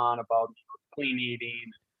on and on about clean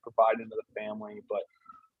eating, providing to the family, but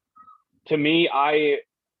to me, I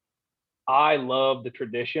love the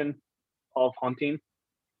tradition of hunting,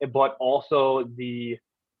 but also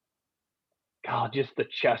just the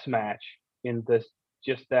chess match in this,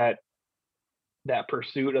 just that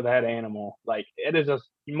pursuit of that animal. Like it is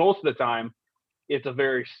most of the time, it's a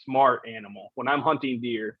very smart animal. When I'm hunting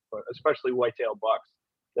deer, but especially whitetail bucks,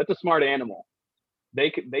 that's a smart animal.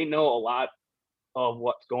 They know a lot of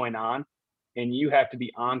what's going on, and you have to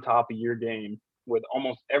be on top of your game with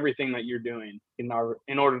almost everything that you're doing in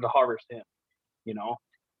order to harvest him,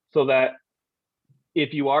 so that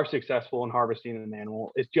if you are successful in harvesting an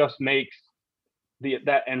animal, it just makes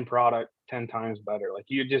that end product 10 times better. Like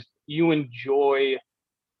you enjoy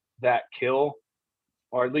that kill,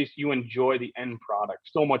 or at least you enjoy the end product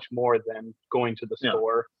so much more than going to the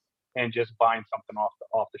store and just buying something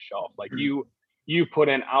off the shelf. Like you put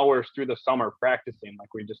in hours through the summer practicing,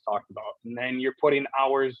 like we just talked about, and then you're putting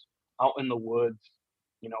hours out in the woods,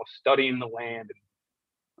 studying the land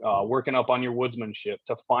and working up on your woodsmanship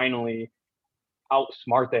to finally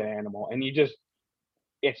outsmart that animal. And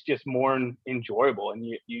it's just more enjoyable, and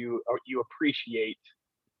you appreciate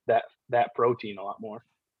that protein a lot more.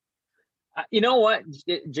 You know what,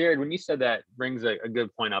 Jared, when you said that brings a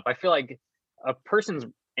good point up. I feel like a person's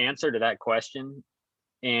answer to that question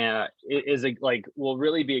and will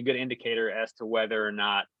really be a good indicator as to whether or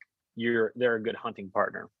not they're a good hunting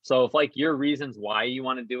partner. So if like your reasons why you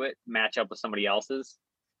want to do it match up with somebody else's,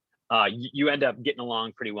 you end up getting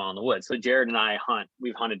along pretty well in the woods. So Jared and I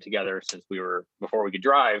we've hunted together since before we could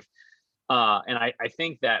drive. And I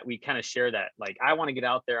think that we kind of share that. Like, I want to get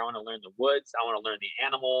out there. I want to learn the woods. I want to learn the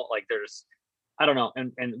animal. Like I don't know.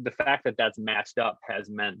 And the fact that that's matched up has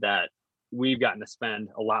meant that we've gotten to spend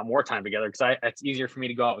a lot more time together, because it's easier for me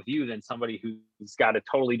to go out with you than somebody who's got a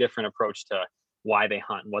totally different approach to why they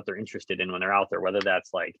hunt and what they're interested in when they're out there, whether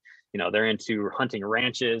that's like, they're into hunting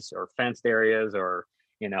ranches or fenced areas or,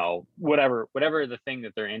 whatever the thing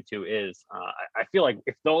that they're into is. I feel like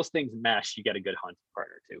if those things mesh, you get a good hunting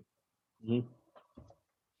partner too.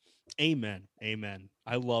 Mm-hmm. Amen.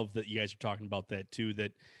 I love that you guys are talking about that too,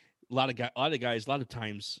 that a lot of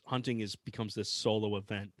times hunting becomes this solo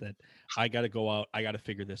event that I got to go out, I got to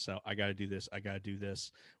figure this out, I got to do this, I got to do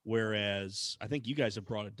this. Whereas I think you guys have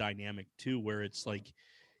brought a dynamic too, where it's like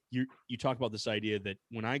you talk about this idea that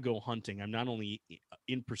when I go hunting, I'm not only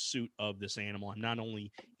in pursuit of this animal, I'm not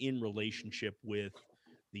only in relationship with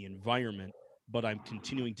the environment, but I'm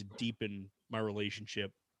continuing to deepen my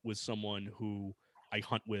relationship with someone who I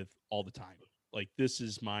hunt with all the time. Like, this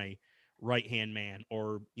is my right-hand man,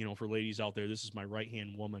 or, for ladies out there, this is my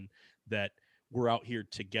right-hand woman, that we're out here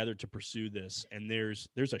together to pursue this. And there's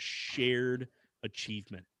a shared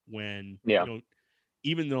achievement when,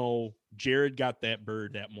 even though Jared got that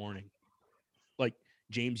bird that morning, like,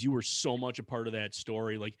 James, you were so much a part of that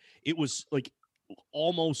story. Like, it was like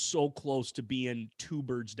almost so close to being 2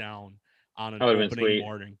 birds down on an opening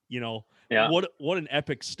morning. What an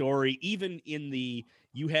epic story. Even in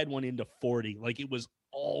you had one into 40, like, it was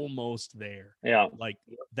almost there. Like,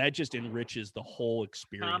 that just enriches the whole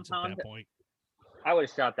experience at that point. I would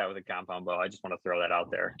have shot that with a compound bow. I just want to throw that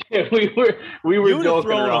out there. we were you would have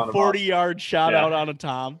thrown a 40-yard shot out on a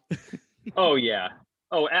tom. Oh yeah.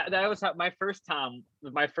 Oh, that was my first tom.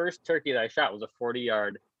 My first turkey that I shot was a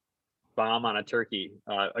 40-yard bomb on a turkey,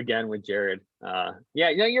 again with Jared.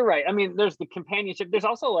 You're right. I mean, there's the companionship. There's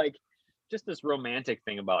also like just this romantic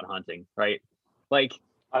thing about hunting, right? Like,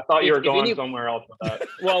 I thought you were going somewhere else with that.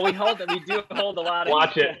 Well, we do hold a lot of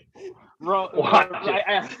watch it.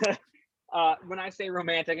 When I say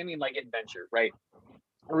romantic, I mean like adventure, right?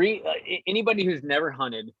 Anybody who's never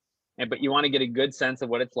hunted, but you want to get a good sense of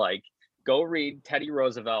what it's like, go read Teddy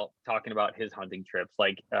Roosevelt talking about his hunting trips,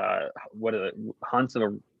 like what are the hunts of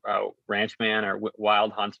a ranchman, or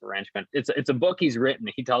wild hunts of a ranchman. It's a book he's written.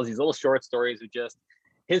 He tells these little short stories of just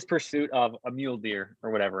his pursuit of a mule deer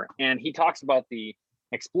or whatever, and he talks about the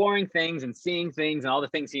exploring things and seeing things and all the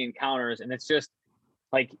things he encounters, and it's just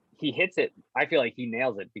like he hits it. I feel like he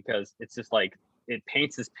nails it, because it's just like it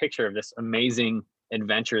paints this picture of this amazing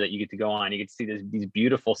adventure that you get to go on. You get to see these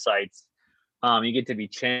beautiful sights. You get to be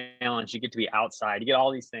challenged. You get to be outside. You get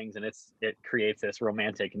all these things, and it creates this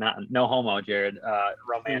romantic, no homo, Jared,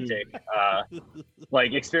 romantic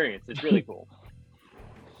like experience. It's really cool.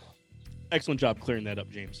 Excellent job clearing that up,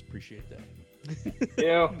 James. Appreciate that.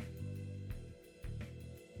 Yeah.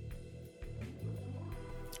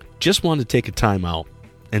 Just wanted to take a time out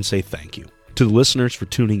and say thank you to the listeners for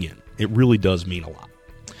tuning in. It really does mean a lot.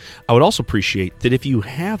 I would also appreciate that if you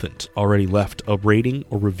haven't already left a rating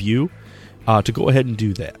or review, to go ahead and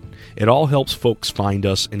do that. It all helps folks find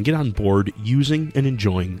us and get on board using and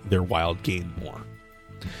enjoying their wild game more.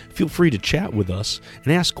 Feel free to chat with us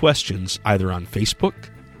and ask questions either on Facebook,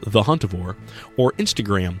 The Huntivore, or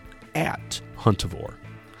Instagram @Huntivore.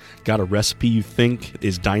 Got a recipe you think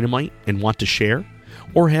is dynamite and want to share?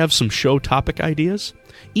 Or have some show topic ideas?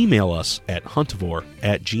 Email us at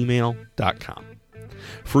huntivore@gmail.com.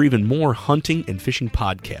 For even more hunting and fishing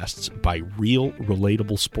podcasts by real,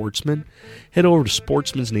 relatable sportsmen, head over to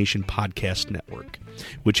Sportsman's Nation Podcast Network,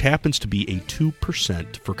 which happens to be a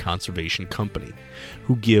 2% for conservation company,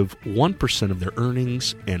 who give 1% of their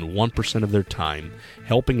earnings and 1% of their time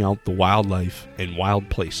helping out the wildlife and wild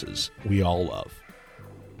places we all love.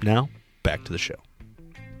 Now, back to the show.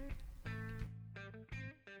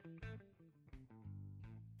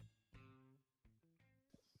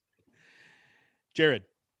 Jared,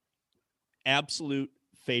 absolute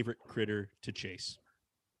favorite critter to chase?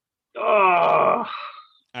 I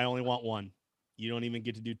only want one. You don't even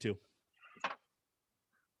get to do 2.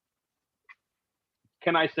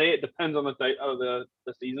 Can I say it depends on the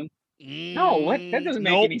season? No, what? That doesn't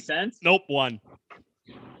make any sense. Nope, 1.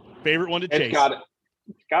 Favorite one to chase.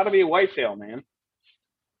 It's got to be whitetail, man.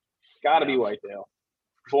 It's got to be whitetail.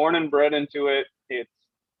 Born and bred into it.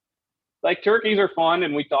 like turkeys are fun,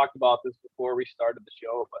 and we talked about this before we started the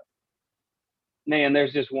show, but man,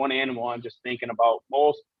 there's just one animal I'm just thinking about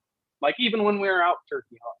most. Like even when we were out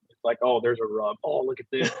turkey hunting, it's like, oh, there's a rub. Oh, look at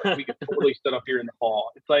this. Like, we could totally sit up here in the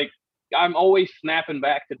fall. It's like I'm always snapping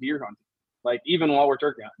back to deer hunting, like even while we're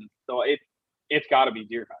turkey hunting. So it's got to be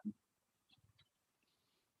deer hunting.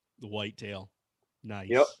 The whitetail, nice.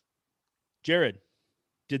 Yep. Jared,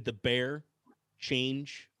 did the bear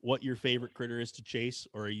change what your favorite critter is to chase,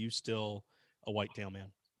 or are you still a whitetail man?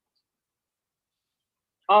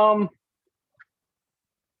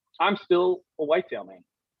 I'm still a whitetail man.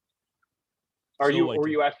 Were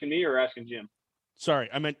you asking me or asking Jim? Sorry,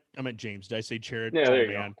 I meant James. Did I say Jared? Yeah, there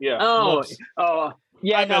you man. go. Yeah.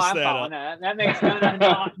 Yeah. I No, I'm that following that. That makes no.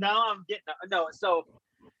 Now I'm getting no. So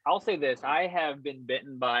I'll say this: I have been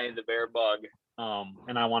bitten by the bear bug,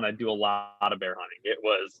 and I want to do a lot of bear hunting. It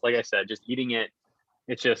was, like I said, just eating it.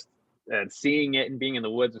 It's just seeing it and being in the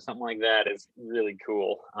woods or something like that is really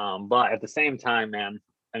cool. But at the same time, man,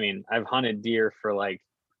 I mean, I've hunted deer for like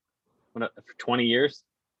 20 years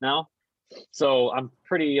now. So I'm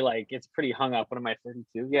pretty it's pretty hung up. What am I,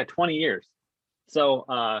 32? Yeah, 20 years.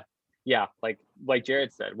 So yeah, like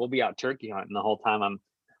Jared said, we'll be out turkey hunting the whole time. I'm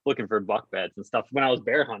looking for buck beds and stuff. When I was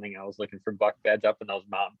bear hunting, I was looking for buck beds up in those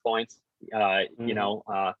mountain points. You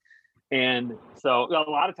know, and so a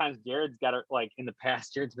lot of times Jared's got it, like in the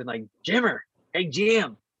past, Jared's been like, Jimmer, hey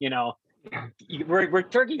Jim, you know, we're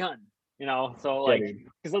turkey hunting. You know, so like,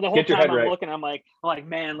 because the whole time I'm looking, I'm like,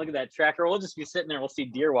 man, look at that tracker. We'll just be sitting there, we'll see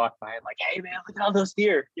deer walk by, and like, hey man, look at all those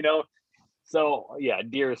deer, you know. So yeah,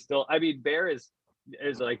 deer is still. I mean, bear is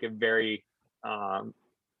like a very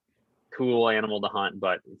cool animal to hunt,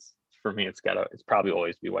 but for me, it's probably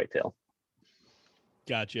always be whitetail.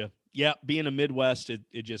 Gotcha. Yeah, being a Midwest,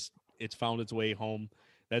 it's found its way home.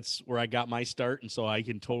 That's where I got my start, and so I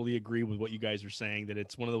can totally agree with what you guys are saying. That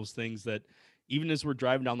it's one of those things that, even as we're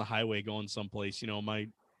driving down the highway going someplace, you know,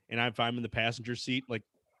 if I'm in the passenger seat, like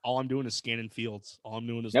all I'm doing is scanning fields. All I'm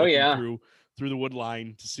doing is looking through the wood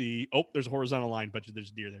line to see, there's a horizontal line, but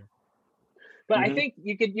there's a deer there. But I think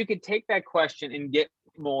you could take that question and get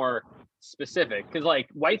more specific, because like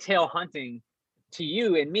whitetail hunting to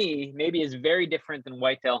you and me maybe is very different than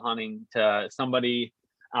whitetail hunting to somebody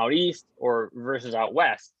out east or versus out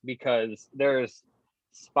west, because there's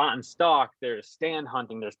spot and stalk, there's stand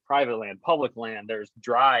hunting, there's private land, public land, there's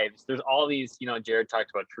drives, there's all these, you know, Jared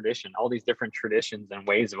talked about tradition, all these different traditions and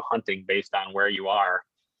ways of hunting based on where you are.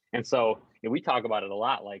 And so we talk about it a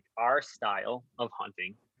lot, like our style of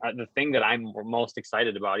hunting. The thing that I'm most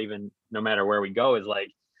excited about, even no matter where we go, is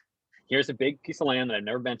like, here's a big piece of land that I've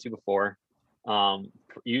never been to before.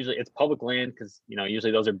 Usually it's public land, because, you know,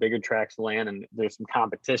 usually those are bigger tracts of land and there's some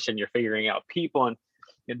competition. You're figuring out people, and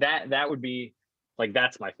that would be like,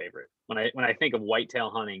 that's my favorite. When I think of whitetail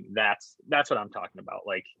hunting, that's what I'm talking about.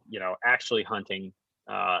 Like, you know, actually hunting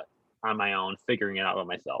on my own, figuring it out by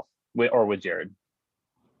myself or with Jared.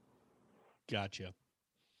 Gotcha.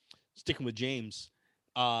 Sticking with James,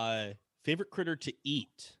 favorite critter to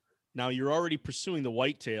eat. Now you're already pursuing the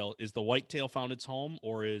whitetail. Is the whitetail found its home,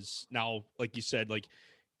 or is now, like you said, like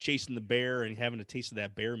chasing the bear and having a taste of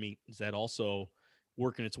that bear meat, is that also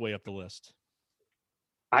working its way up the list?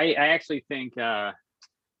 I actually think, man,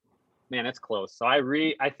 it's close. So I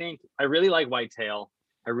think I really like whitetail.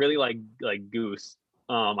 I really like goose,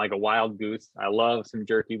 like a wild goose. I love some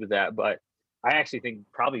jerky with that, but I actually think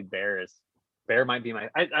probably bear might be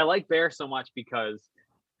I like bear so much because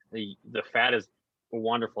the fat is a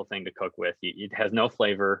wonderful thing to cook with. It has no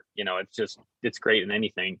flavor, you know, it's great in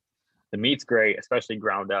anything. The meat's great, especially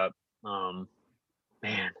ground up.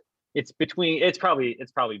 Man, it's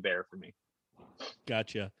probably bear for me.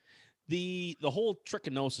 Gotcha. The whole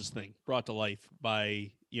trichinosis thing brought to life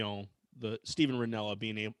by, you know, the Steven Ranella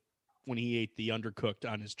being able, when he ate the undercooked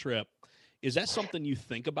on his trip. Is that something you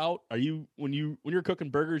think about? Are you, when you're cooking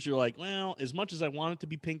burgers, you're like, well, as much as I want it to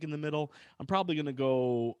be pink in the middle, I'm probably going to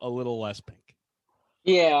go a little less pink?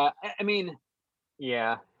 Yeah, I mean,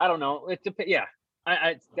 yeah, I don't know. Yeah,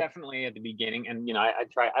 it's definitely at the beginning, and you know, I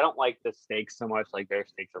try. I don't like the steaks so much. Like, bear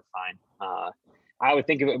steaks are fine. I would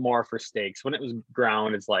think of it more for steaks. When it was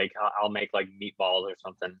ground, it's like I'll make like meatballs or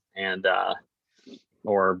something, and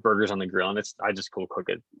or burgers on the grill, and I just cook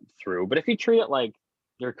it through. But if you treat it like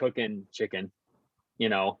you're cooking chicken, you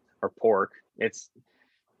know, or pork, it's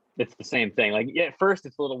the same thing. Like, yeah, at first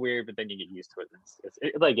it's a little weird, but then you get used to it.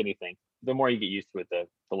 It's like anything. The more you get used to it,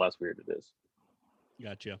 the less weird it is.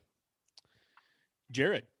 Gotcha.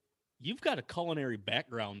 Jared, you've got a culinary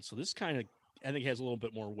background, so this kind of, I think, has a little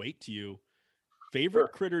bit more weight to you.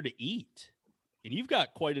 Favorite critter to eat, and you've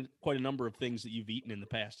got quite a number of things that you've eaten in the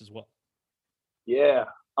past as well. Yeah.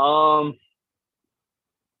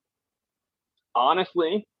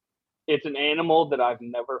 Honestly, it's an animal that I've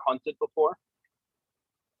never hunted before,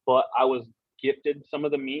 but I was gifted some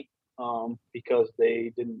of the meat because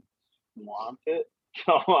they didn't want it.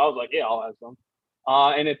 So I was like, yeah, I'll have some.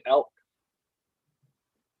 And it's elk.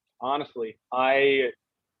 Honestly, I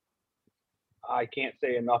can't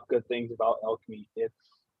say enough good things about elk meat.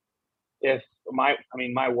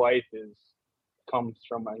 My wife comes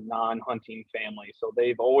from a non-hunting family, so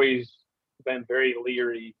they've always been very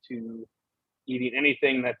leery to eating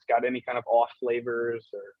anything that's got any kind of off flavors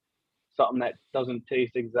or something that doesn't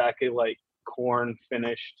taste exactly like corn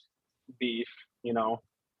finished beef, and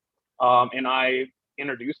I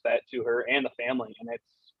introduced that to her and the family, and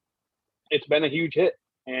it's been a huge hit,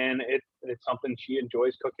 and it's something she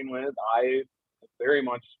enjoys cooking with. I very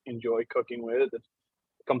much enjoy cooking with. It's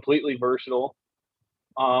completely versatile,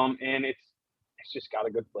 and it's just got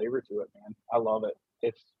a good flavor to it, man. I love it.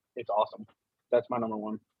 It's awesome. That's my number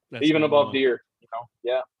one. That's even above deer,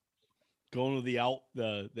 Yeah. Going with the elk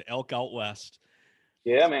out west.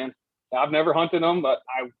 Yeah, man. I've never hunted them, but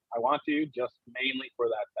I want to, just mainly for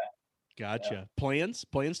that fact. Gotcha. Yeah. Plans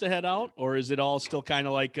to head out, or is it all still kind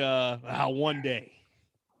of like one day?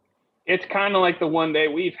 It's kind of like the one day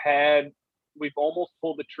we've almost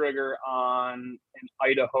pulled the trigger on an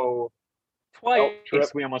Idaho twice trip.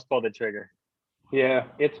 We almost pulled the trigger. Yeah,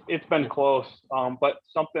 it's been close, but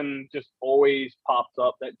something just always pops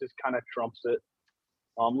up that just kind of trumps it.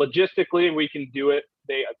 Logistically, we can do it.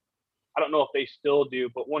 I don't know if they still do,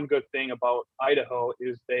 but one good thing about Idaho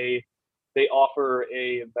is they offer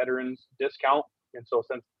a veterans discount, and so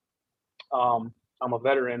since I'm a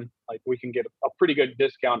veteran, like we can get a pretty good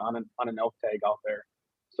discount on an elk tag out there,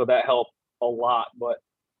 so that helped a lot. But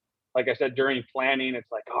like I said, during planning,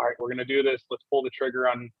 it's like, all right, we're gonna do this. Let's pull the trigger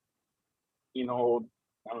on, I don't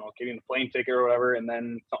know, getting the plane ticket or whatever, and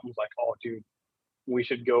then something's like, oh, dude, we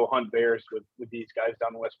should go hunt bears with these guys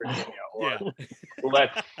down in West Virginia, or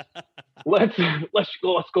let's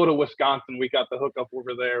go to Wisconsin. We got the hookup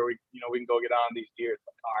over there. We can go get on these deer. It's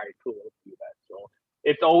like, all right, cool, let's do that. So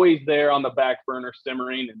it's always there on the back burner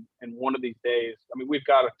simmering, and one of these days, I mean, we've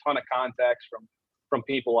got a ton of contacts from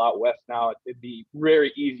people out west now. It'd be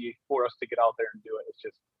very easy for us to get out there and do it. It's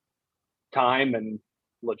just time and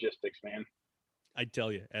logistics, man. I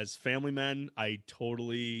tell you, as family men, I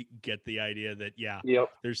totally get the idea that,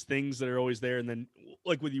 there's things that are always there. And then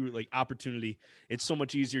like with you, like opportunity, it's so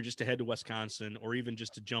much easier just to head to Wisconsin, or even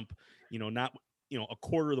just to jump, not, a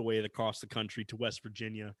quarter of the way across the country to West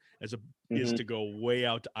Virginia is to go way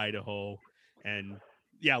out to Idaho. And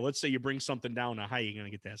let's say you bring something down. Now, how are you going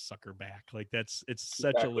to get that sucker back? Like it's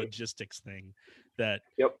such a logistics thing that,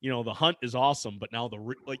 the hunt is awesome, but now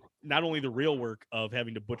not only the real work of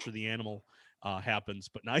having to butcher the animal happens,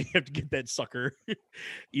 but now you have to get that sucker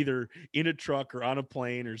either in a truck or on a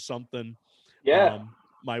plane or something.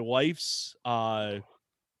 My wife's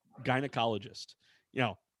gynecologist,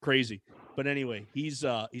 crazy, but anyway, he's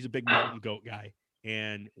a big mountain goat guy,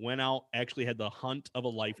 and went out, actually had the hunt of a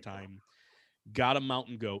lifetime, got a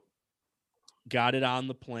mountain goat, got it on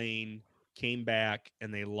the plane, came back,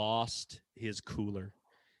 and they lost his cooler,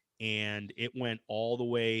 and it went all the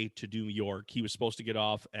way to New York. He was supposed to get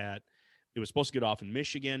off in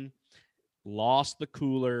Michigan, lost the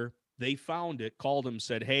cooler. They found it, called him,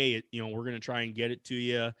 said, hey, we're going to try and get it to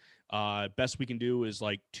you. Best we can do is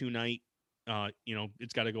like 2-night.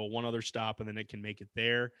 It's got to go one other stop, and then it can make it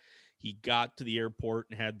there. He got to the airport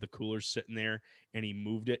and had the cooler sitting there, and he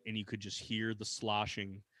moved it, and you could just hear the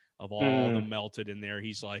sloshing of all the melted in there.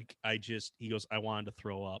 He's like, he goes, I wanted to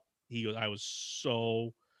throw up. He goes, I was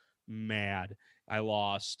so mad. I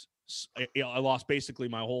lost basically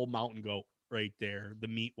my whole mountain goat right there, the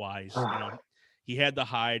meat wise. He had the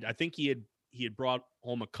hide. I think he had brought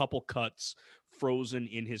home a couple cuts frozen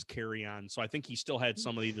in his carry-on, so I think he still had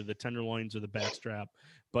some of either the tenderloins or the backstrap.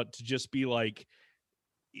 But to just be like,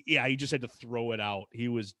 he just had to throw it out. He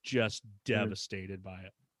was just devastated by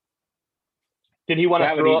it. Did he want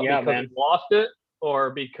to throw up because he lost it,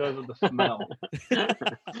 or because of the smell?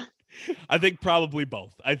 I think probably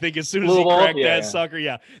both. I think as soon as he cracked that sucker,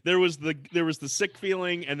 there was the sick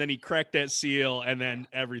feeling, and then he cracked that seal, and then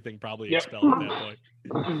everything probably expelled at that point.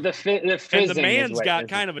 And the man's got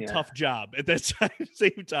kind of a tough job at that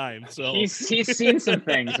same time. So he's seen some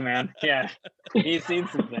things, man. Yeah, he's seen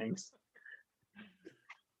some things.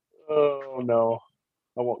 Oh no,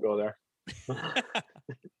 I won't go there.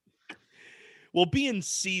 Well, being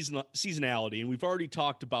seasonality, and we've already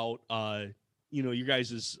talked about, your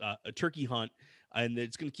guys' a turkey hunt, and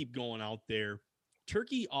it's going to keep going out there.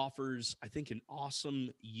 Turkey offers, I think, an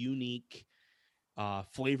awesome, unique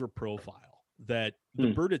flavor profile that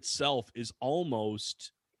the bird itself is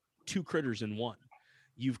almost two critters in one.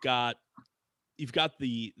 You've got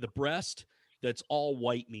the breast that's all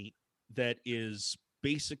white meat that is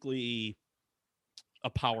basically a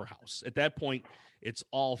powerhouse. At that point, it's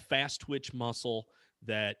all fast twitch muscle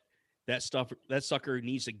that sucker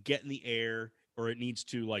needs to get in the air, or it needs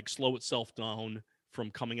to like slow itself down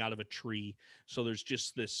from coming out of a tree. So there's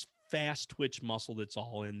just this fast twitch muscle that's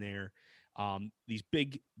all in there. These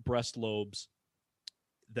big breast lobes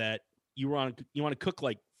that you want to cook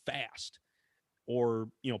like fast, or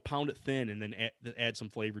pound it thin and then add some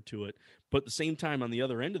flavor to it. But at the same time, on the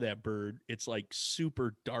other end of that bird, it's like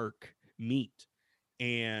super dark meat,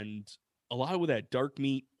 and a lot of that dark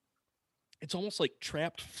meat, it's almost like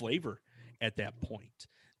trapped flavor at that point,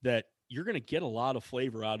 that you're going to get a lot of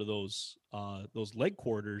flavor out of those leg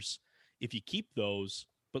quarters if you keep those.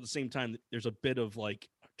 But at the same time, there's a bit of like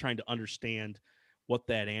trying to understand what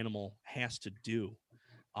that animal has to do.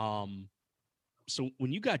 So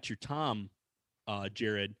when you got your Tom,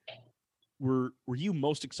 Jared, were you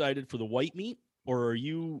most excited for the white meat, or are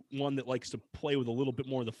you one that likes to play with a little bit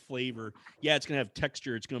more of the flavor? Yeah, it's going to have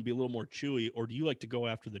texture, it's going to be a little more chewy, or do you like to go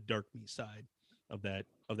after the dark meat side of that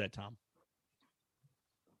Tom?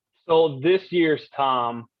 So this year's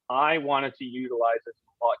Tom, I wanted to utilize as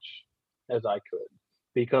much as I could,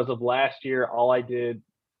 because of last year.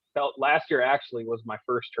 Last year actually was my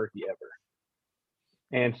first turkey ever.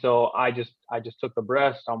 And so I just took the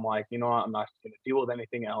breast. I'm like, you know what? I'm not going to deal with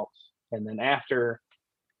anything else. And then after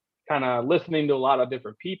kind of listening to a lot of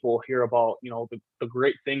different people hear about, the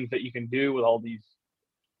great things that you can do with all these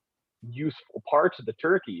useful parts of the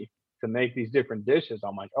turkey to make these different dishes,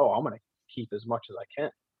 I'm like, oh, I'm going to keep as much as I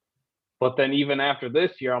can. But then even after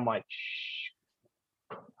this year, I'm like,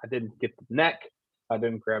 shh, I didn't get the neck. I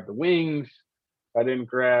didn't grab the wings. I didn't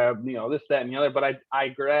grab, this, that, and the other. But I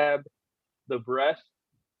grabbed the breast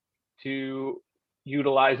to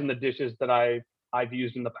utilize in the dishes that I've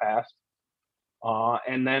used in the past.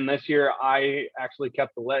 And then this year I actually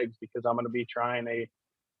kept the legs, because I'm going to be trying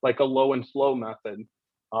a low and slow method.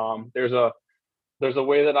 There's a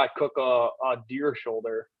way that I cook a deer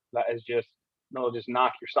shoulder that is just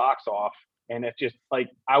knock your socks off. And it's just like,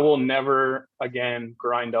 I will never again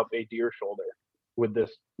grind up a deer shoulder with this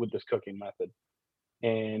cooking method.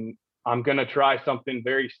 And I'm going to try something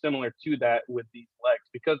very similar to that with these legs,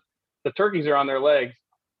 because the turkeys are on their legs.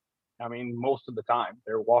 I mean, most of the time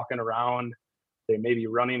they're walking around, they may be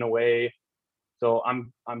running away. So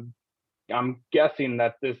I'm guessing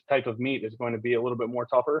that this type of meat is going to be a little bit more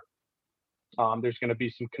tougher. There's going to be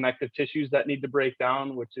some connective tissues that need to break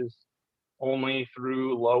down, which is only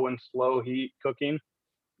through low and slow heat cooking.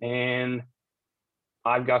 And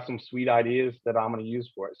I've got some sweet ideas that I'm going to use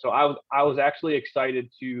for it. So I was actually excited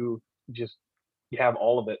to just have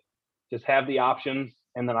all of it, just have the options,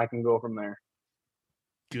 and then I can go from there.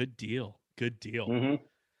 Good deal. Mm-hmm.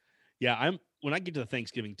 Yeah, when I get to the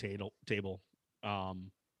Thanksgiving table,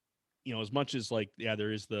 as much as like, yeah,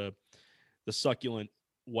 there is the succulent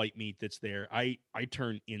white meat that's there, I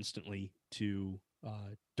turn instantly to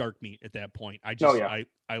dark meat at that point. I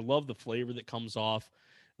love the flavor that comes off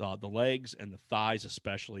the legs and the thighs,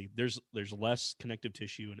 especially. There's less connective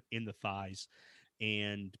tissue in the thighs,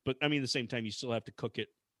 but I mean, at the same time, you still have to cook it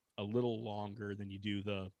a little longer than you do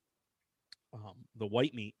the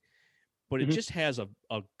white meat, but it just has a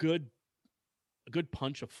good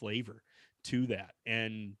punch of flavor to that.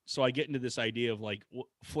 And so I get into this idea of like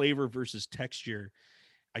flavor versus texture.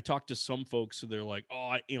 I talk to some folks who they're like,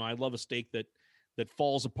 oh, I love a steak that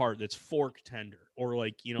falls apart, that's fork tender, or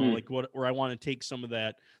like, or I want to take some of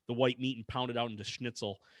the white meat and pound it out into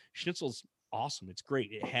schnitzel. Schnitzel's awesome. It's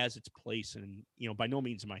great. It has its place. And, by no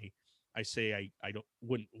means I say I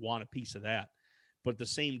wouldn't want a piece of that. But at the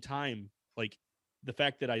same time, like the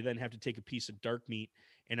fact that I then have to take a piece of dark meat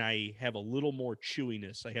and I have a little more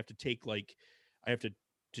chewiness, I have to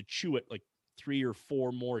chew it like 3 or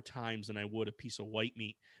 4 more times than I would a piece of white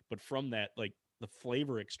meat. But from that, like the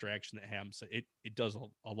flavor extraction that happens, it does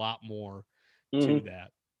a lot more to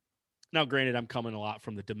that. Now, granted, I'm coming a lot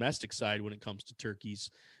from the domestic side when it comes to turkeys,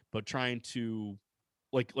 but trying to,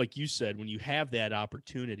 like you said, when you have that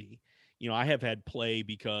opportunity, I have had play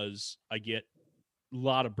because I get a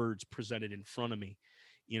lot of birds presented in front of me.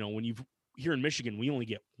 When here in Michigan, we only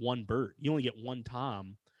get one bird. You only get one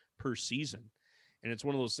Tom per season. And it's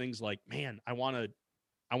one of those things like, man, I want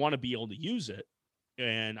to be able to use it.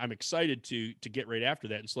 And I'm excited to get right after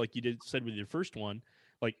that. And so like you said with your first one,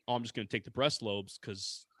 like, oh, I'm just going to take the breast lobes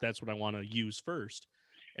because that's what I want to use first.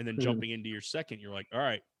 And then jumping into your second, you're like, all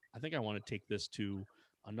right, I think I want to take this to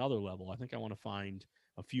another level. I think I want to find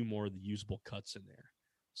a few more of the usable cuts in there.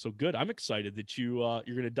 So good. I'm excited that you're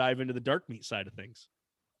going to dive into the dark meat side of things.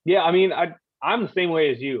 Yeah, I mean, I'm the same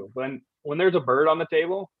way as you. When there's a bird on the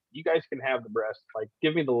table, you guys can have the breast. Like,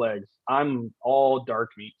 give me the legs. I'm all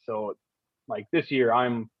dark meat. So, like this year,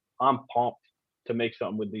 I'm pumped to make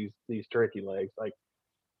something with these turkey legs. Like,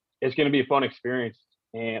 it's going to be a fun experience,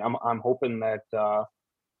 and I'm hoping that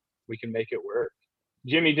we can make it work.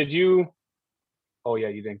 Jimmy, did you? Oh yeah,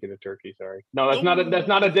 you didn't get a turkey. Sorry. No, that's not a dig. That's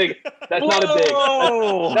not a dig.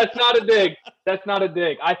 That's not a dig. That's not a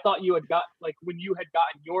dig. I thought you had got, like, when you had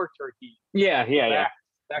gotten your turkey. Yeah.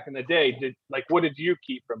 Back in the day, what did you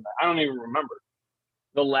keep from that? I don't even remember.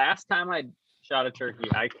 The last time I shot a turkey,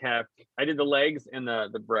 I did the legs and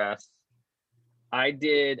the breasts. I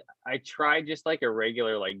tried just like a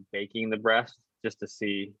regular, like, baking the breast just to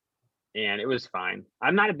see, and it was fine.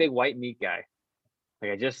 I'm not a big white meat guy.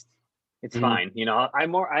 Like, it's fine. You know,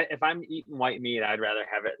 if I'm eating white meat, I'd rather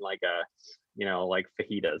have it in like like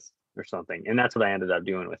fajitas or something. And that's what I ended up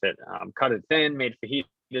doing with it. Cut it thin, made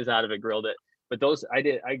fajitas out of it, grilled it. But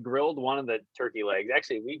I grilled one of the turkey legs.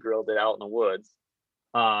 Actually, we grilled it out in the woods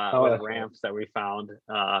with ramps that we found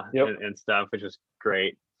and stuff, which was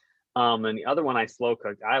great. And the other one I slow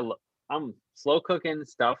cooked. I'm slow cooking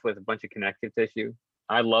stuff with a bunch of connective tissue.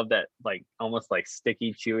 I love that, like, almost like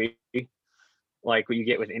sticky, chewy, like what you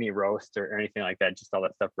get with any roast or anything like that. Just all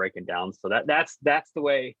that stuff breaking down. So that's the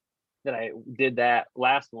way that I did that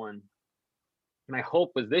last one. My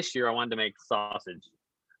hope was this year I wanted to make sausage.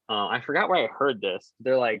 I forgot where I heard this.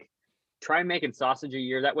 They're like, try making sausage a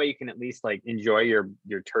year. That way you can at least, like, enjoy your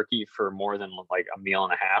turkey for more than like a meal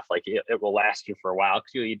and a half. Like, it will last you for a while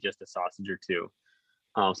because you'll eat just a sausage or two.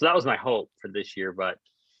 So that was my hope for this year, but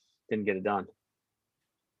didn't get it done.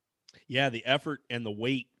 Yeah, the effort and the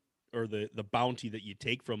weight, or the bounty that you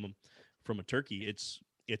take from a turkey, it's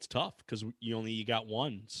tough because you got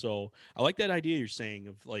one. So I like that idea you're saying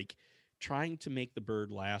of, like, trying to make the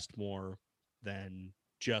bird last more than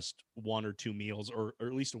just one or two meals, or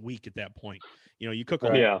at least a week at that point. You cook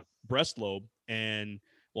a whole breast lobe, and,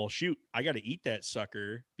 well, shoot, I got to eat that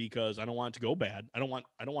sucker because I don't want it to go bad. I don't want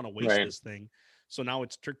to waste this thing. So now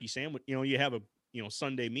it's turkey sandwich. You have a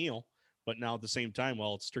Sunday meal, but now at the same time,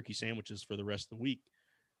 well, it's turkey sandwiches for the rest of the week.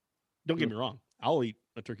 Don't get me wrong. I'll eat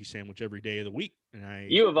a turkey sandwich every day of the week,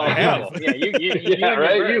 and you of all people, yeah, you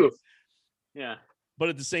right, you. Yeah. But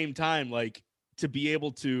at the same time, like, to be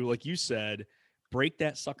able to, like you said, break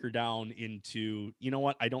that sucker down into, you know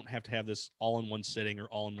what, I don't have to have this all in one sitting or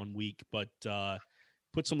all in 1 week, but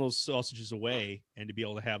put some of those sausages away and to be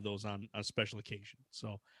able to have those on a special occasion.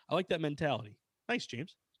 So I like that mentality. Nice,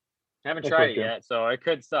 James. I haven't tried it yet, so it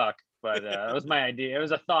could suck, but that was my idea. It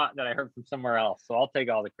was a thought that I heard from somewhere else, so I'll take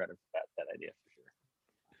all the credit for that idea for sure.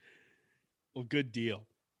 Well, good deal.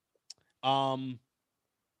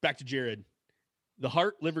 Back to Jared. The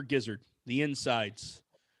heart, liver, gizzard, the insides.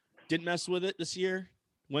 Didn't mess with it this year.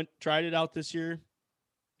 Tried it out this year.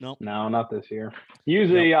 No, not this year.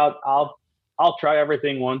 Usually, I'll try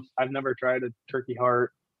everything once. I've never tried a turkey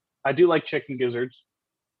heart. I do like chicken gizzards.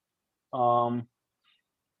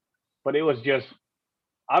 But it was just,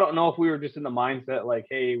 I don't know if we were just in the mindset like,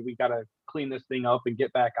 hey, we got to clean this thing up and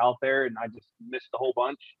get back out there, and I just missed a whole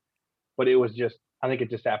bunch. But it was just, I think it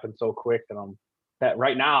just happened so quick that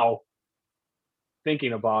right now,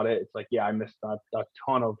 thinking about it, it's like, yeah, I missed a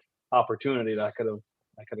ton of opportunity that I could have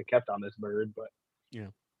kept on this bird, but yeah.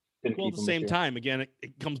 Well, at the same time, again,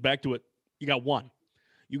 it comes back to it. You got one.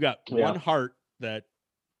 You got one heart that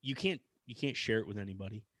you can't share it with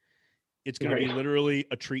anybody. It's going to be literally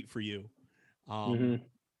a treat for you. And,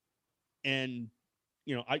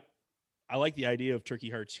 I like the idea of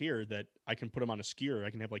turkey hearts here that I can put them on a skewer.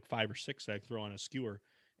 I can have like 5 or 6 that I throw on a skewer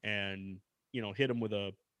and, hit them with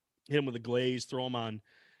a glaze, throw them on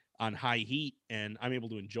high heat, and I'm able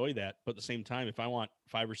to enjoy that. But at the same time, if I want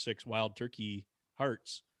 5 or 6 wild turkey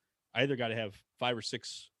hearts, I either got to have 5 or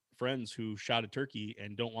 6 friends who shot a turkey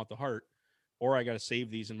and don't want the heart, or I got to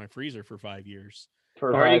save these in my freezer for 5 years.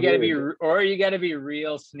 Or you got to be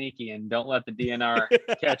real sneaky and don't let the DNR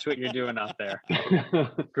catch what you're doing out there.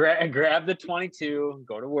 Grab the 22,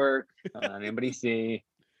 go to work, don't let anybody see.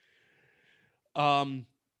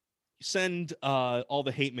 Send all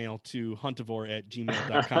the hate mail to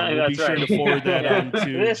huntivore@gmail.com. We'll be sure to forward that on to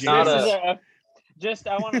James.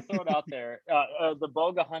 I want to throw it out there. The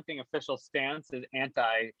Bowga Hunting official stance is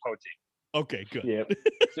anti-poaching. Okay, good. Yep.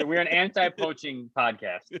 So we're an anti-poaching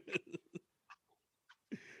podcast.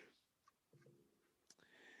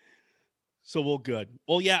 So well, good.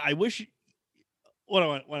 Well, yeah. I wish. What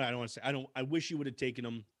I don't want to say. I wish you would have taken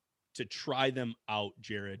them to try them out,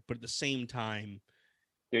 Jared. But at the same time,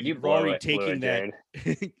 Dude, you're already taking that.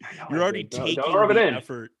 You're already taking the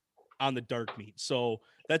effort on the dark meat. So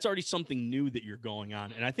that's already something new that you're going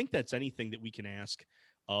on. And I think that's anything that we can ask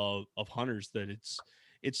of hunters, that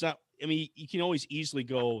it's not, I mean, you can always easily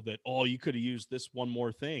go that, oh, you could have used this one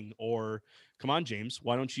more thing, or come on, James,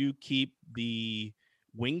 why don't you keep the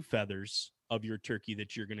wing feathers of your turkey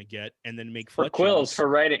that you're going to get and then make for quills for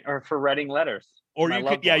writing letters. Or you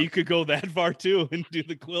could, you could go that far too and do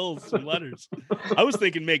the quills and letters. I was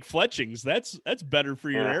thinking make fletchings. That's better for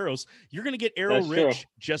your arrows. You're going to get arrow rich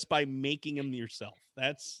just by making them yourself.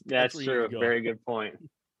 That's true. Very good point.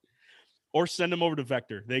 Or send them over to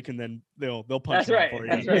Vector. They can then they'll punch them for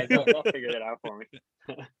you. That's right. They'll figure that out for me.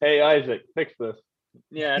 Hey Isaac, fix this.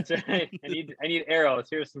 Yeah, that's right. I need arrows.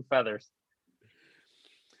 Here's some feathers.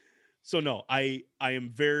 So no, I am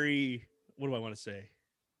very, what do I want to say?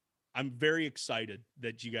 I'm very excited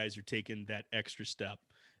that you guys are taking that extra step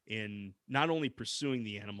in not only pursuing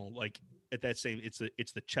the animal, like at that same, it's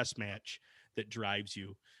the chess match that drives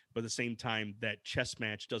you, but at the same time, that chess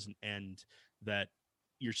match doesn't end, that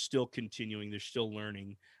you're still continuing, they're still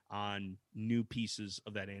learning on new pieces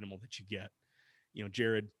of that animal that you get. You know,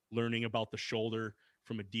 Jared learning about the shoulder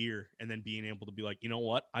from a deer and then being able to be like, you know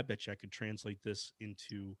what, I bet you I could translate this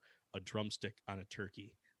into a drumstick on a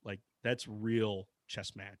turkey. Like, that's real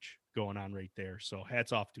chess match going on right there. So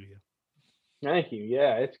hats off to you. Thank you.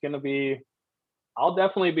 Yeah, it's gonna be, I'll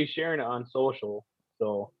definitely be sharing it on social.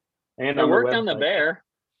 So, and it worked on the bear.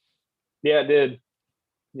 Yeah, it did.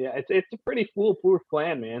 Yeah, it's a pretty foolproof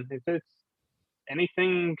plan, man. It's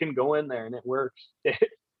anything can go in there and it works.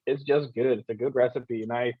 It's just good. It's a good recipe,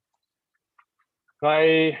 and I'm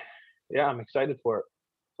excited for it.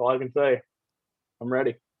 That's all I can say. I'm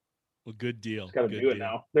ready. Well, good deal. Just got to do it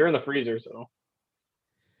now. They're in the freezer, so.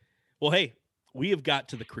 Well, hey, we have got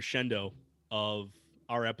to the crescendo of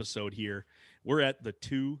our episode here. We're at the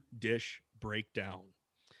 2-dish breakdown.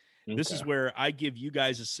 Okay. This is where I give you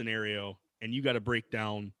guys a scenario, and you got to break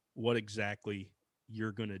down what exactly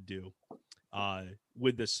you're going to do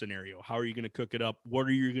with this scenario. How are you going to cook it up? What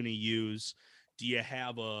are you going to use? Do you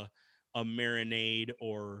have a marinade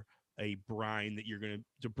or a brine that you're going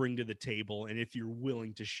to bring to the table, and if you're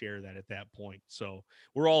willing to share that at that point? So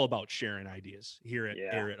we're all about sharing ideas here at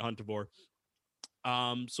Huntivore. So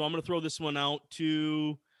I'm going to throw this one out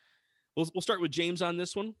to, we'll start with James on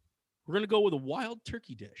this one. We're going to go with a wild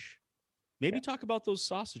turkey dish. Maybe talk about those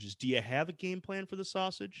sausages. Do you have a game plan for the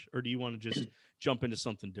sausage, or do you want to just jump into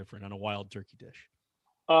something different on a wild turkey dish?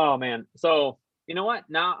 Oh man. So you know what?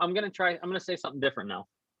 Now I'm going to say something different now.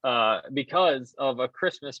 Because of a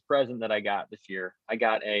Christmas present that I got this year. I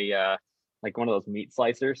got a like one of those meat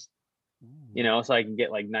slicers, you know, so I can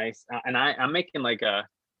get like nice, and I'm making like a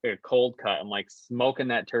cold cut. I'm like smoking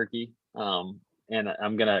that turkey, and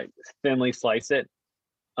I'm gonna thinly slice it.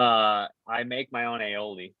 I make my own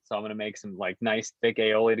aioli, so I'm gonna make some like nice thick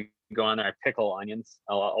aioli to go on there. I pickle onions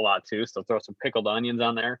a lot too, so throw some pickled onions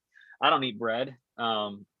on there. I don't eat bread,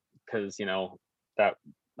 because you know that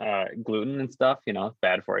gluten and stuff, you know, it's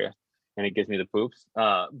bad for you, and it gives me the poops.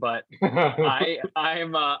 But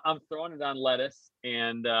I'm throwing it on lettuce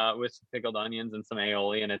and with some pickled onions and some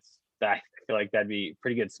aioli, and I feel like that'd be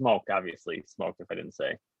pretty good smoked. Obviously smoked, if I didn't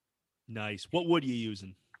say. Nice. What wood are you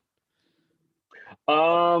using?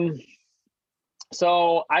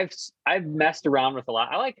 So I've messed around with a lot.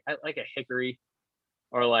 I like a hickory,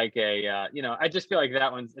 or like a you know, I just feel like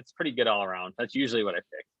that it's pretty good all around. That's usually what I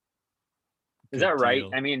pick. Is that right?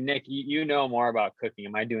 I mean, Nick, you know more about cooking.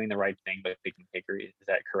 Am I doing the right thing by picking hickory? Is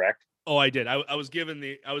that correct? Oh, I did. I was giving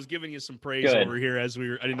you some praise over here as I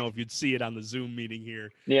didn't know if you'd see it on the Zoom meeting here.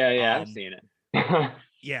 Yeah, I'm seeing it.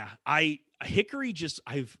 Yeah, hickory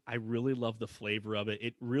I really love the flavor of it.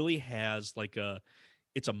 It really has like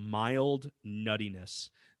it's a mild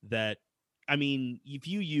nuttiness that, I mean, if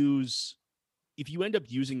you end up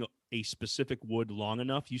using a specific wood long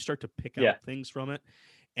enough, you start to pick out things from it.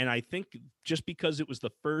 And I think just because it was the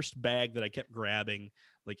first bag that I kept grabbing,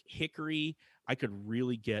 like hickory, I could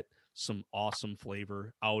really get some awesome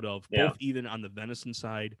flavor out of, both even on the venison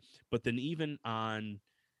side, but then even on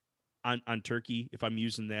turkey. If I'm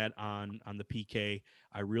using that on the PK,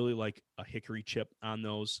 I really like a hickory chip on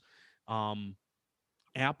those.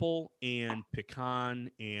 Apple and pecan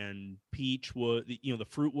and peach wood, you know, the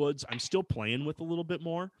fruit woods, I'm still playing with a little bit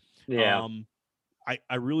more. Yeah.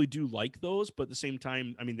 I really do like those, but at the same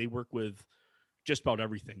time, I mean, they work with just about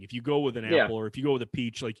everything. If you go with an apple or if you go with a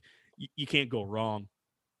peach, like you can't go wrong.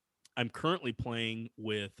 I'm currently playing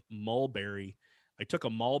with mulberry. I took a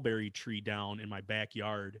mulberry tree down in my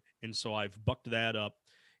backyard, and so I've bucked that up,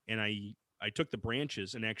 and I took the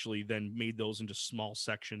branches and actually then made those into small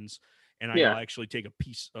sections, and I'll actually take a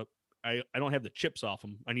piece of. I don't have the chips off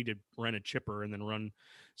them. I need to rent a chipper and then run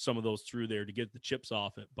some of those through there to get the chips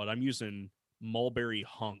off it. But I'm using mulberry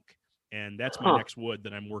hunk, and that's my next wood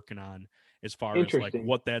that I'm working on as far as like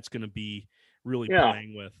what that's going to be really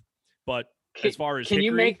playing with. But as far as can hickory,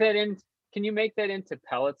 you make that in? Can you make that into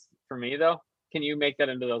pellets for me though? Can you make that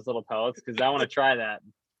into those little pellets? Because I want to try that.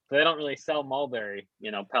 They don't really sell mulberry,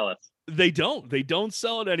 pellets. They don't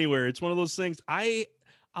sell it anywhere. It's one of those things.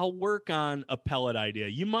 I'll work on a pellet idea.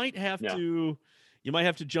 You might have to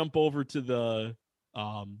jump over to the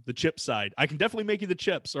chip side. I can definitely make you the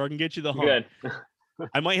chips, or I can get you the hunk. Good.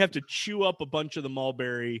 I might have to chew up a bunch of the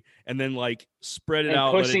mulberry and then like spread it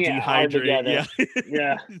out, pushing let it dehydrate.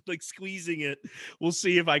 Yeah. Like squeezing it. We'll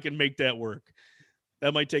see if I can make that work.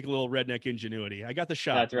 That might take a little redneck ingenuity. I got the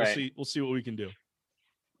shot. That's right. We'll see what we can do.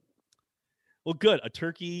 Well, good. A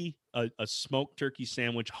turkey, a smoked turkey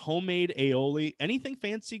sandwich, homemade aioli. Anything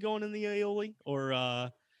fancy going in the aioli, or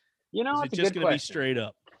is it just going to be straight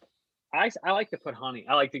up? I like to put honey.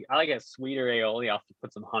 I like a sweeter aioli. I'll have to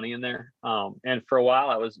put some honey in there. And for a while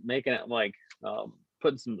I was making it like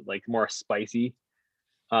putting some like more spicy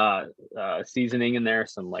seasoning in there,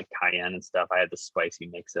 some like cayenne and stuff. I had the spicy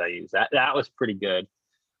mix that I use. That was pretty good.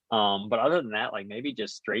 But other than that, like maybe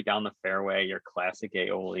just straight down the fairway, your classic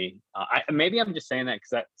aioli. Maybe I'm just saying that because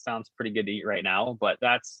that sounds pretty good to eat right now, but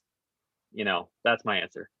that's my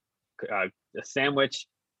answer. A sandwich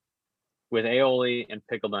with aioli and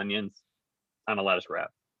pickled onions on a lettuce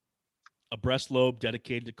wrap. A breast lobe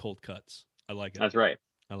dedicated to cold cuts. I like it. That's right.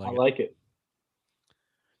 I like it.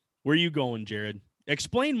 Where are you going, Jared?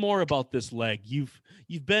 Explain more about this leg. You've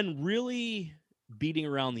been really beating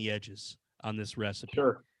around the edges on this recipe.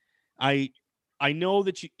 Sure. I know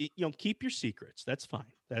that you keep your secrets. That's fine.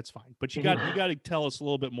 But you got to tell us a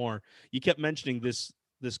little bit more. You kept mentioning this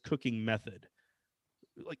cooking method.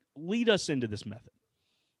 Like, lead us into this method.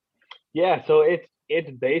 Yeah, so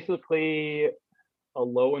it's basically a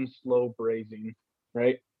low and slow braising,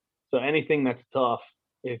 right? So anything that's tough,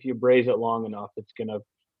 if you braise it long enough, it's gonna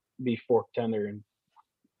be fork tender and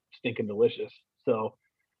stinking delicious. So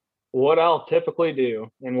what I'll typically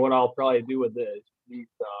do, and what I'll probably do with these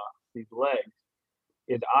legs,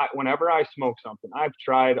 is whenever I smoke something, I've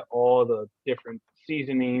tried all the different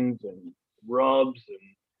seasonings and rubs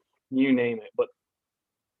and you name it, but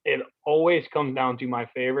it always comes down to my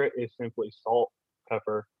favorite is simply salt,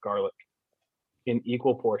 pepper, garlic in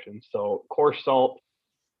equal portions. So coarse salt,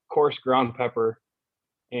 coarse ground pepper,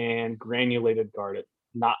 and granulated garlic,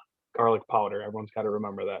 not garlic powder. Everyone's got to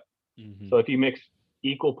remember that. Mm-hmm. So if you mix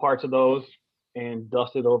equal parts of those and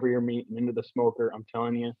dust it over your meat and into the smoker, I'm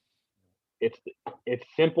telling you, it's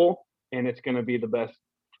simple and it's going to be the best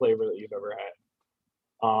flavor that you've ever had.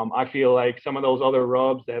 I feel like some of those other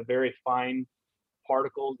rubs that have very fine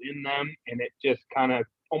particles in them, and it just kind of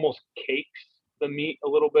almost cakes the meat a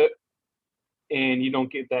little bit, and you don't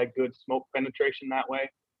get that good smoke penetration that way.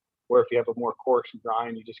 Where if you have a more coarse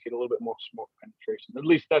grind, you just get a little bit more smoke penetration. At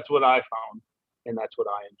least that's what I found, and that's what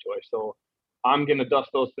I enjoy. So I'm gonna dust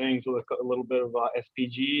those things with a little bit of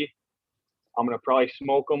SPG. I'm gonna probably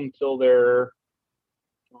smoke them till they're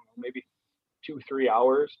maybe 2-3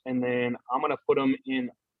 hours, and then I'm gonna put them in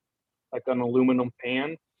like an aluminum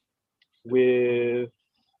pan with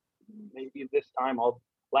maybe this time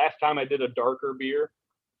last time I did a darker beer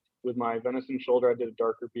with my venison shoulder. I did a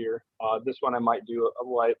darker beer. This one I might do a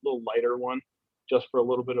little lighter one just for a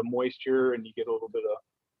little bit of moisture, and you get a little bit of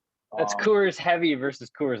that's Coors Heavy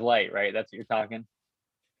versus Coors Light, right? That's what you're talking.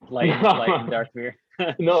 Light and dark beer.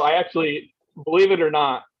 No, I actually, believe it or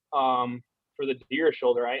not, for the deer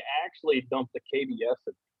shoulder, I actually dumped the KBS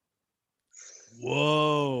in.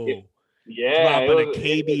 Whoa. Yeah, dropping a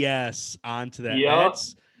KBS onto that. Yep.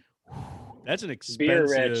 That's an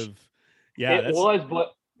expensive. Yeah, it was,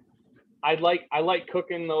 but I like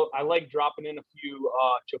cooking though. I like dropping in a few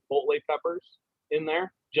chipotle peppers in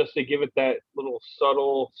there just to give it that little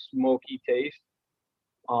subtle smoky taste,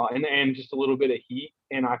 and just a little bit of heat.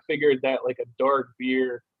 And I figured that like a dark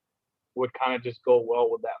beer would kind of just go well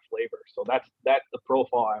with that flavor. So that's the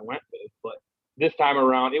profile I went with. But this time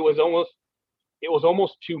around, it was almost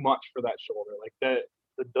too much for that shoulder. Like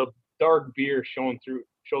the dark beer showed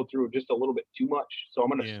through just a little bit too much. So I'm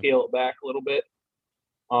going to scale it back a little bit.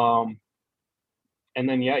 And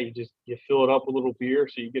then, you fill it up with a little beer.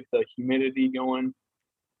 So you get the humidity going,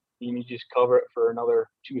 and you just cover it for another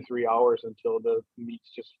 2-3 hours until the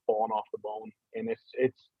meat's just falling off the bone. And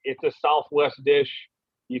it's a Southwest dish.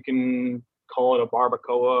 You can call it a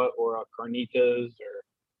barbacoa or a carnitas or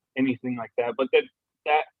anything like that. But that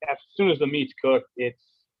as soon as the meat's cooked, it's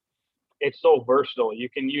so versatile. You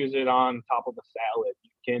can use it on top of a salad.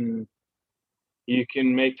 You can You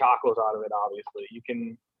can make tacos out of it. Obviously, you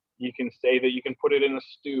can say that you can put it in a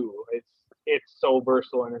stew. It's so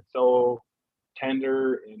versatile and it's so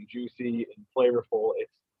tender and juicy and flavorful.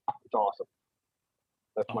 It's awesome.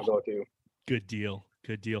 That's my go-to. Good deal.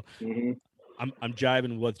 Good deal. Mm-hmm. I'm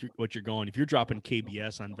jiving with what you're going. If you're dropping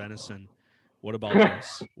KBS on venison, what about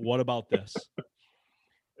this? What about this?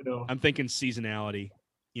 I'm thinking seasonality.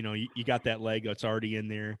 You know, you got that leg that's already in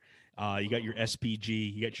there. You got your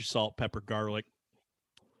SPG. You got your salt, pepper, garlic.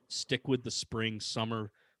 Stick with the spring,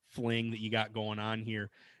 summer fling that you got going on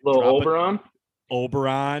here. Little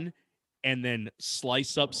Oberon, and then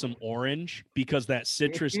slice up some orange because that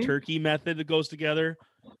citrus turkey method that goes together.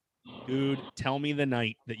 Dude, tell me the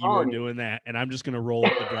night that you are doing that, and I'm just going to roll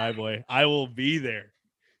up the driveway. I will be there.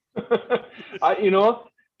 I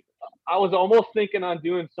was almost thinking on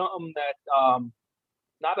doing something that,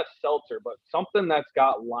 not a seltzer, but something that's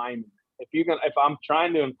got lime. If I'm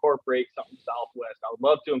trying to incorporate something Southwest, I would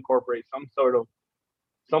love to incorporate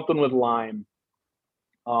something with lime.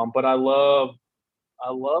 But I like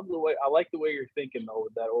the way you're thinking though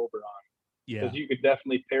with that Oberon. Yeah, because you could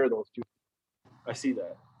definitely pair those two. I see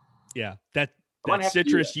that. Yeah, that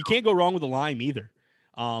citrus, you can't go wrong with a lime either.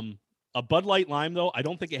 A Bud Light lime, though, I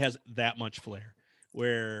don't think it has that much flair,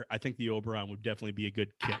 where I think the Oberon would definitely be a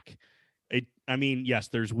good kick. I mean, yes,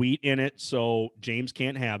 there's wheat in it, so James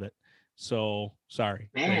can't have it. So, sorry.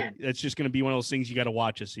 Man. It's just going to be one of those things you got to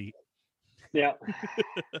watch us eat. Yeah.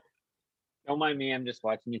 Don't mind me. I'm just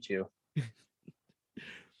watching you chew.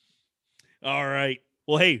 All right.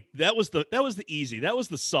 Well, hey, that was the easy. That was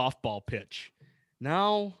the softball pitch.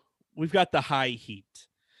 Now we've got the high heat.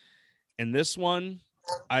 And this one,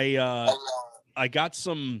 I got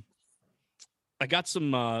some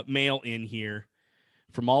mail in here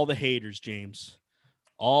from all the haters, James.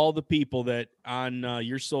 All the people that on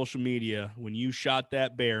your social media, when you shot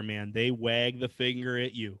that bear, man, they wag the finger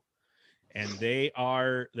at you. And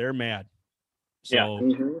they're mad. So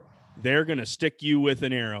they're going to stick you with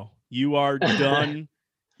an arrow. You are done.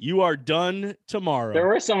 You are done tomorrow. There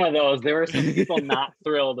were some of those. There were some people not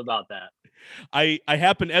thrilled about that. I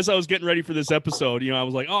happened, as I was getting ready for this episode, I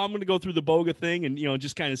was like, oh, I'm going to go through the Bowga thing and,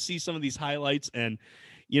 just kind of see some of these highlights. And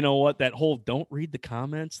you know what? That whole don't read the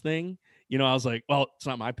comments thing, I was like, well, it's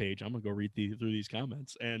not my page. I'm going to go read through these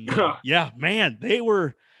comments. And yeah, man, they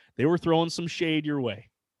were throwing some shade your way.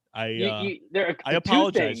 I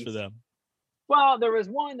apologize for them. Well, there was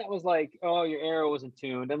one that was like, oh, your arrow wasn't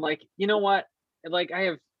tuned. I'm like, you know what? Like, I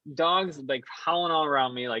have dogs like howling all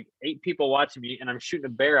around me, like 8 people watching me, and I'm shooting a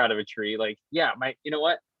bear out of a tree. Like, yeah, you know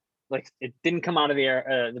what? Like, it didn't come out of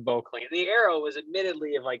the bow clean. The arrow was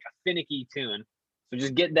admittedly of like a finicky tune. So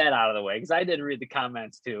just get that out of the way, because I did read the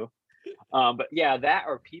comments too. But yeah, that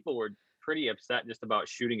or people were pretty upset just about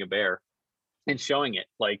shooting a bear and showing it.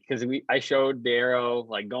 Like, because I showed the arrow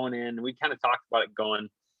like going in. We kind of talked about it going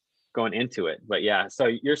into it. But yeah, so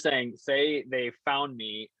you're saying, say they found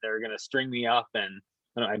me, they're gonna string me up and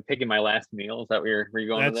I'm picking my last meal. Is that where you're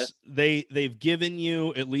going with this? They've given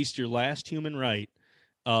you at least your last human right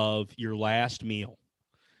of your last meal.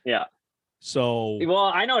 Yeah. So well,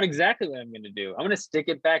 I know exactly what I'm gonna do. I'm gonna stick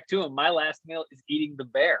it back to him. My last meal is eating the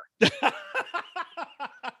bear.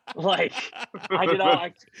 Like, I did all.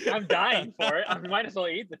 I'm dying for it. I might as well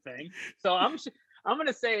eat the thing. So I'm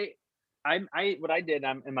gonna say, what I did.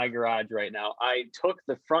 I'm in my garage right now. I took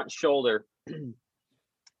the front shoulder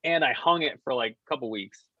and I hung it for like a couple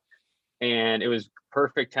weeks, and it was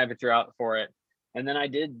perfect temperature out for it. And then I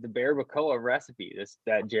did the barbacoa recipe,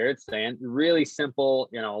 that Jared's saying, really simple,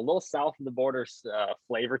 a little south of the border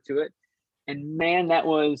flavor to it. And man, that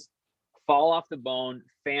was fall off the bone,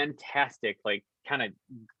 fantastic. Like, kind of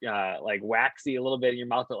like waxy a little bit in your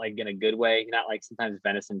mouth, but like in a good way. Not like sometimes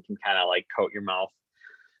venison can kind of like coat your mouth.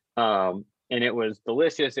 And it was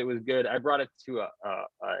delicious. It was good. I brought it to a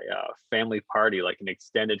family party, like an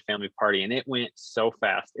extended family party, and it went so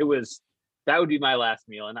fast. That would be my last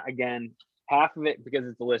meal. And again, half of it because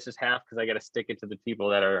it's delicious, half because I got to stick it to the people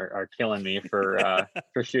that are killing me for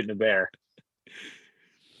shooting a bear.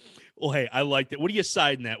 Well, hey, I liked it. What are you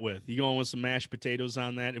siding that with? You going with some mashed potatoes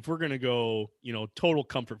on that? If we're going to go, total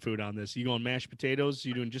comfort food on this, you going mashed potatoes?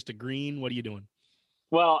 You doing just a green? What are you doing?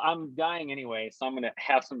 Well, I'm dying anyway, so I'm going to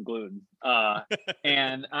have some gluten.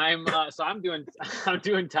 And I'm doing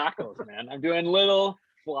tacos, man. I'm doing little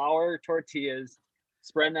flour tortillas,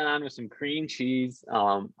 spreading it on with some cream cheese.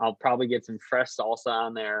 I'll probably get some fresh salsa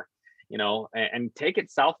on there, and take it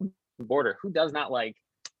south of the border. Who does not like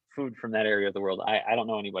food from that area of the world? I don't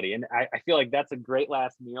know anybody. And I feel like that's a great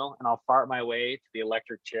last meal, and I'll fart my way to the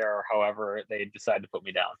electric chair or however they decide to put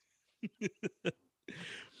me down.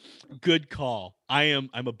 Good call. I'm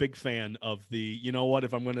a big fan of the, you know what,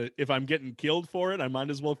 if I'm getting killed for it, I might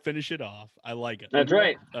as well finish it off. I like it. That's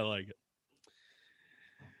right. I like it.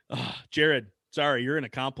 Jared, sorry, you're an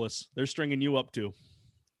accomplice. They're stringing you up too.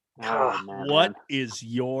 Oh, man, What is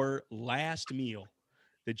your last meal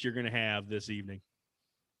that you're going to have this evening?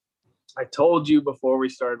 I told you before we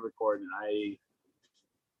started recording.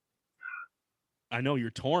 I know you're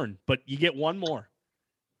torn, but you get one more.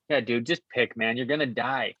 Yeah, dude, just pick, man. You're gonna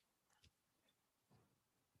die.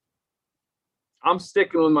 I'm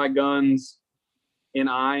sticking with my guns, and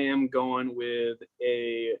I am going with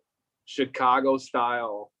a Chicago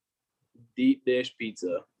style deep dish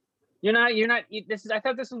pizza. You're not. I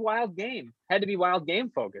thought this was wild game. Had to be wild game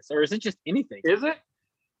focused, or is it just anything? Is it?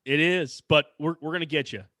 It is, but we're gonna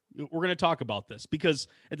get you. We're gonna talk about this because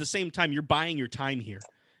at the same time, you're buying your time here.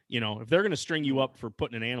 You know, if they're gonna string you up for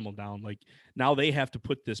putting an animal down, like now they have to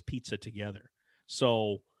put this pizza together.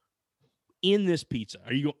 So, in this pizza,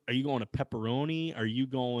 are you going a pepperoni? Are you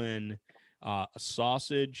going a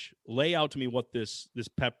sausage? Lay out to me what this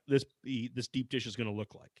deep dish is gonna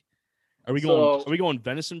look like. Are we going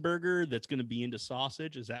venison burger that's going to be into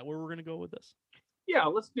sausage? Is that where we're going to go with this? Yeah,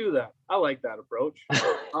 let's do that. I like that approach.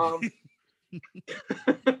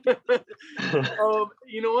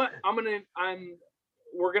 You know what?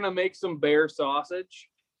 We're gonna make some bear sausage.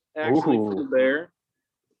 Actually, for the bear.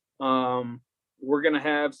 We're gonna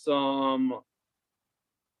have some.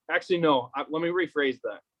 Actually, no. Let me rephrase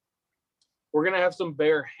that. We're gonna have some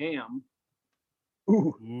bear ham.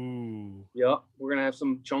 Ooh. Yep. We're gonna have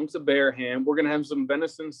some chunks of bear ham. We're gonna have some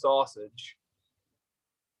venison sausage.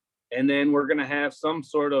 And then we're gonna have some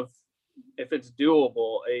sort of, if it's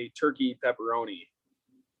doable, a turkey pepperoni.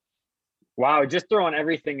 Wow, just throwing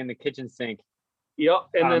everything in the kitchen sink. Yep.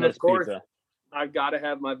 And then of course pizza. I've got to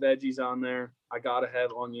have my veggies on there. I gotta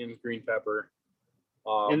have onions, green pepper.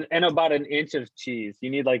 And about an inch of cheese. You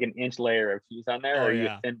need like an inch layer of cheese on there, or are you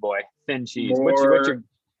a thin boy? Thin cheese.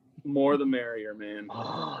 More the merrier, man.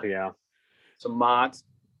 Oh yeah. Some mozz.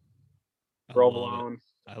 Provolone.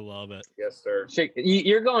 I love it. Yes, sir.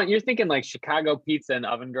 You're thinking like Chicago pizza and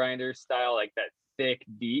oven grinder style, like that thick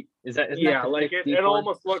deep. Yeah, like it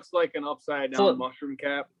almost looks like an upside down mushroom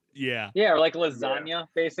cap. Yeah. Yeah, or like lasagna,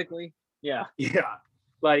 basically. Yeah. Yeah.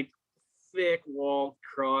 Like thick wall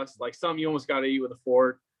crust, like something you almost gotta eat with a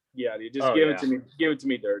fork. Yeah, dude, just give it to me. Give it to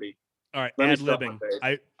me dirty. All right, ad-libbing.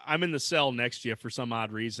 I'm in the cell next to you for some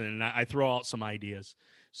odd reason, and I throw out some ideas.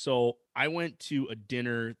 So I went to a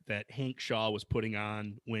dinner that Hank Shaw was putting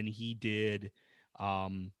on when he did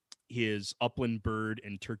his Upland Bird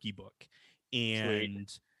and Turkey book.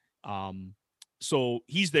 And so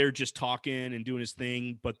he's there just talking and doing his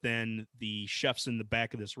thing, but then the chefs in the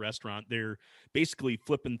back of this restaurant, they're basically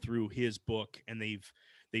flipping through his book, and they've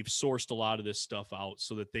sourced a lot of this stuff out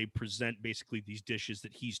so that they present basically these dishes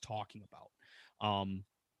that he's talking about.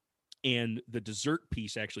 And the dessert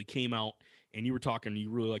piece actually came out, and you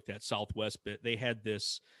really like that Southwest bit. They had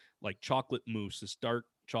this like chocolate mousse, this dark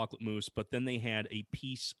chocolate mousse, but then they had a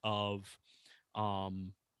piece of, oh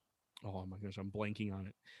my gosh, I'm blanking on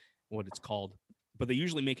it, what it's called, but they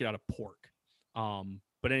usually make it out of pork.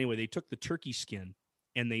 But anyway, they took the turkey skin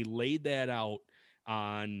and they laid that out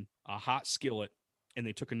on a hot skillet, and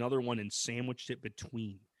they took another one and sandwiched it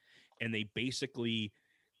between, and they basically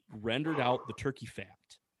rendered out the turkey fat,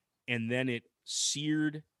 and then it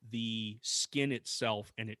seared the skin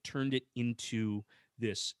itself, and it turned it into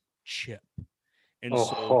this chip. And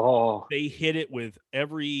so they hit it with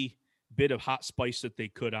every bit of hot spice that they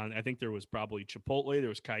could on. I think there was probably chipotle, there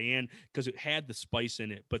was cayenne, because it had the spice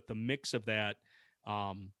in it, but the mix of that,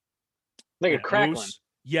 like a crackling. Mousse,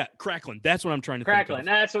 yeah, crackling. That's what I'm trying to crackling. think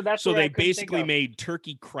of. That's so what they I basically made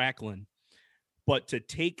turkey crackling, but to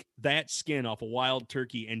take that skin off a wild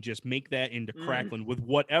turkey and just make that into crackling with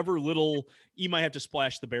whatever little, you might have to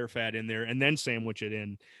splash the bear fat in there and then sandwich it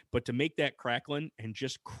in, but to make that crackling and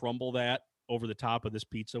just crumble that over the top of this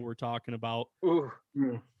pizza we're talking about. Ooh.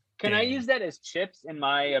 Can I use that as chips in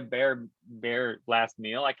my bear last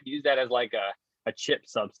meal? I could use that as like a chip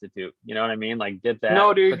substitute. You know what I mean? Like dip that.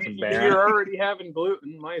 No, dude, you're already having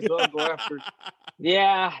gluten. Might as well go after.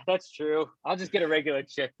 Yeah, that's true. I'll just get a regular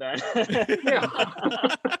chip then. Yeah.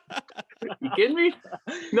 You kidding me?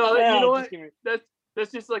 No, you know what?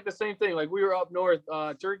 That's just like the same thing. Like we were up north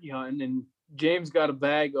turkey hunting, and James got a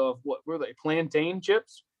bag of what were they? Plantain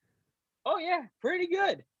chips. Oh yeah, pretty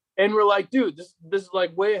good. And we're like, dude, this is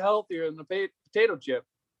like way healthier than the potato chip.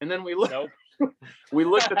 And then we looked. Nope. We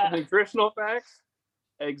looked at the nutritional facts.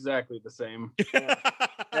 Exactly the same.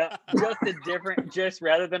 Yeah, just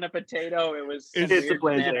rather than a potato, it's a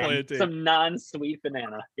plantain. Some non-sweet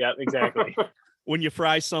banana. Yeah, exactly. when you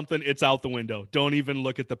fry something, it's out the window. Don't even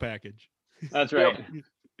look at the package. That's right.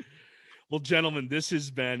 Well, gentlemen, this has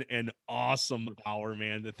been an awesome hour,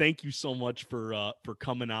 man. Thank you so much for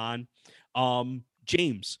coming on.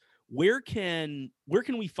 James, where can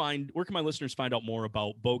my listeners find out more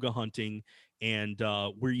about Bowga hunting and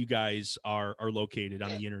where you guys are located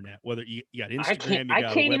on the internet? Whether you got Instagram,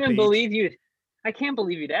 I can't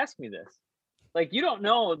believe you'd ask me this. Like, you don't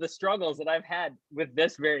know the struggles that I've had with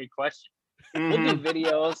this very question. We'll do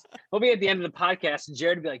videos. We'll be at the end of the podcast, and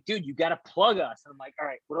Jared will be like, dude, you got to plug us. And I'm like, all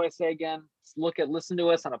right, what do I say again? Listen to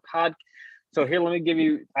us on a pod. So here, let me give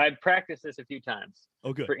you, I've practiced this a few times.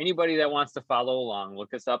 Oh, good. For anybody that wants to follow along,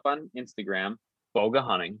 look us up on Instagram, Bowga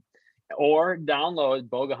Hunting, or download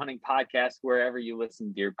Bowga Hunting Podcast wherever you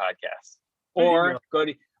listen to your podcasts. Or go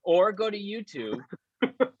to YouTube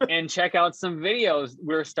and check out some videos.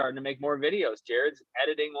 We're starting to make more videos. Jared's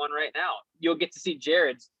editing one right now. You'll get to see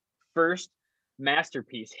Jared's first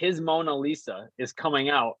masterpiece. His Mona Lisa is coming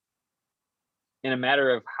out in a matter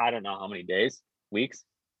of, I don't know how many days, weeks.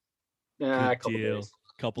 A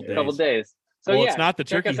couple days. So well, it's not the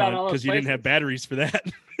turkey hunt because you didn't have batteries for that.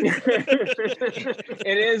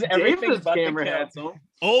 It is everything but camera the had some.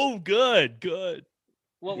 Oh, good.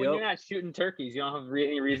 Well, when you're not shooting turkeys, you don't have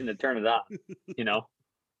any reason to turn it on, you know?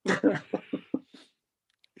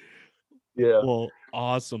 Yeah. Well,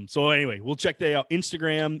 awesome. So anyway, we'll check that out.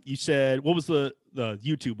 Instagram, you said, what was the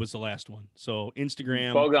YouTube was the last one. So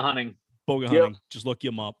Instagram. Bowga Hunting. Just look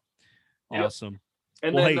them up. Awesome.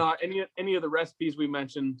 And then any of the recipes we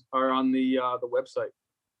mentioned are on the website.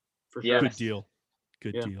 For sure. Good deal.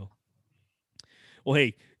 Good deal. Well,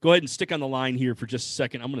 hey, go ahead and stick on the line here for just a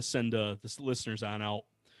second. I'm going to send the listeners on out.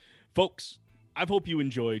 Folks, I hope you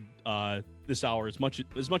enjoyed this hour as much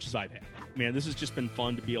as I've had. Man, this has just been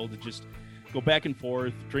fun to be able to just go back and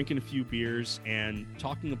forth, drinking a few beers, and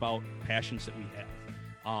talking about passions that we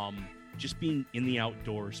have. Just being in the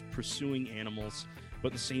outdoors, pursuing animals, but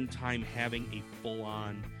at the same time having a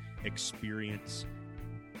full-on experience.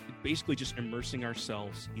 Basically just immersing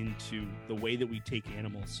ourselves into the way that we take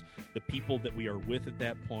animals, the people that we are with at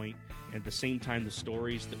that point, and at the same time the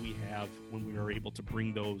stories that we have when we are able to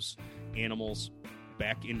bring those animals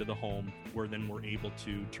back into the home, where then we're able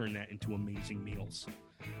to turn that into amazing meals.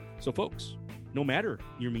 So folks, no matter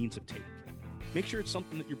your means of take, make sure it's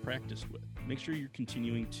something that you're practiced with. Make sure you're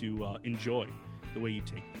continuing to enjoy the way you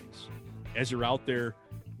take things. As you're out there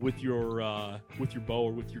with your bow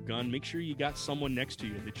or with your gun, make sure you got someone next to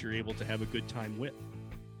you that you're able to have a good time with.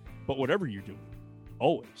 But whatever you're doing,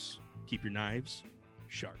 always keep your knives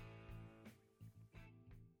sharp.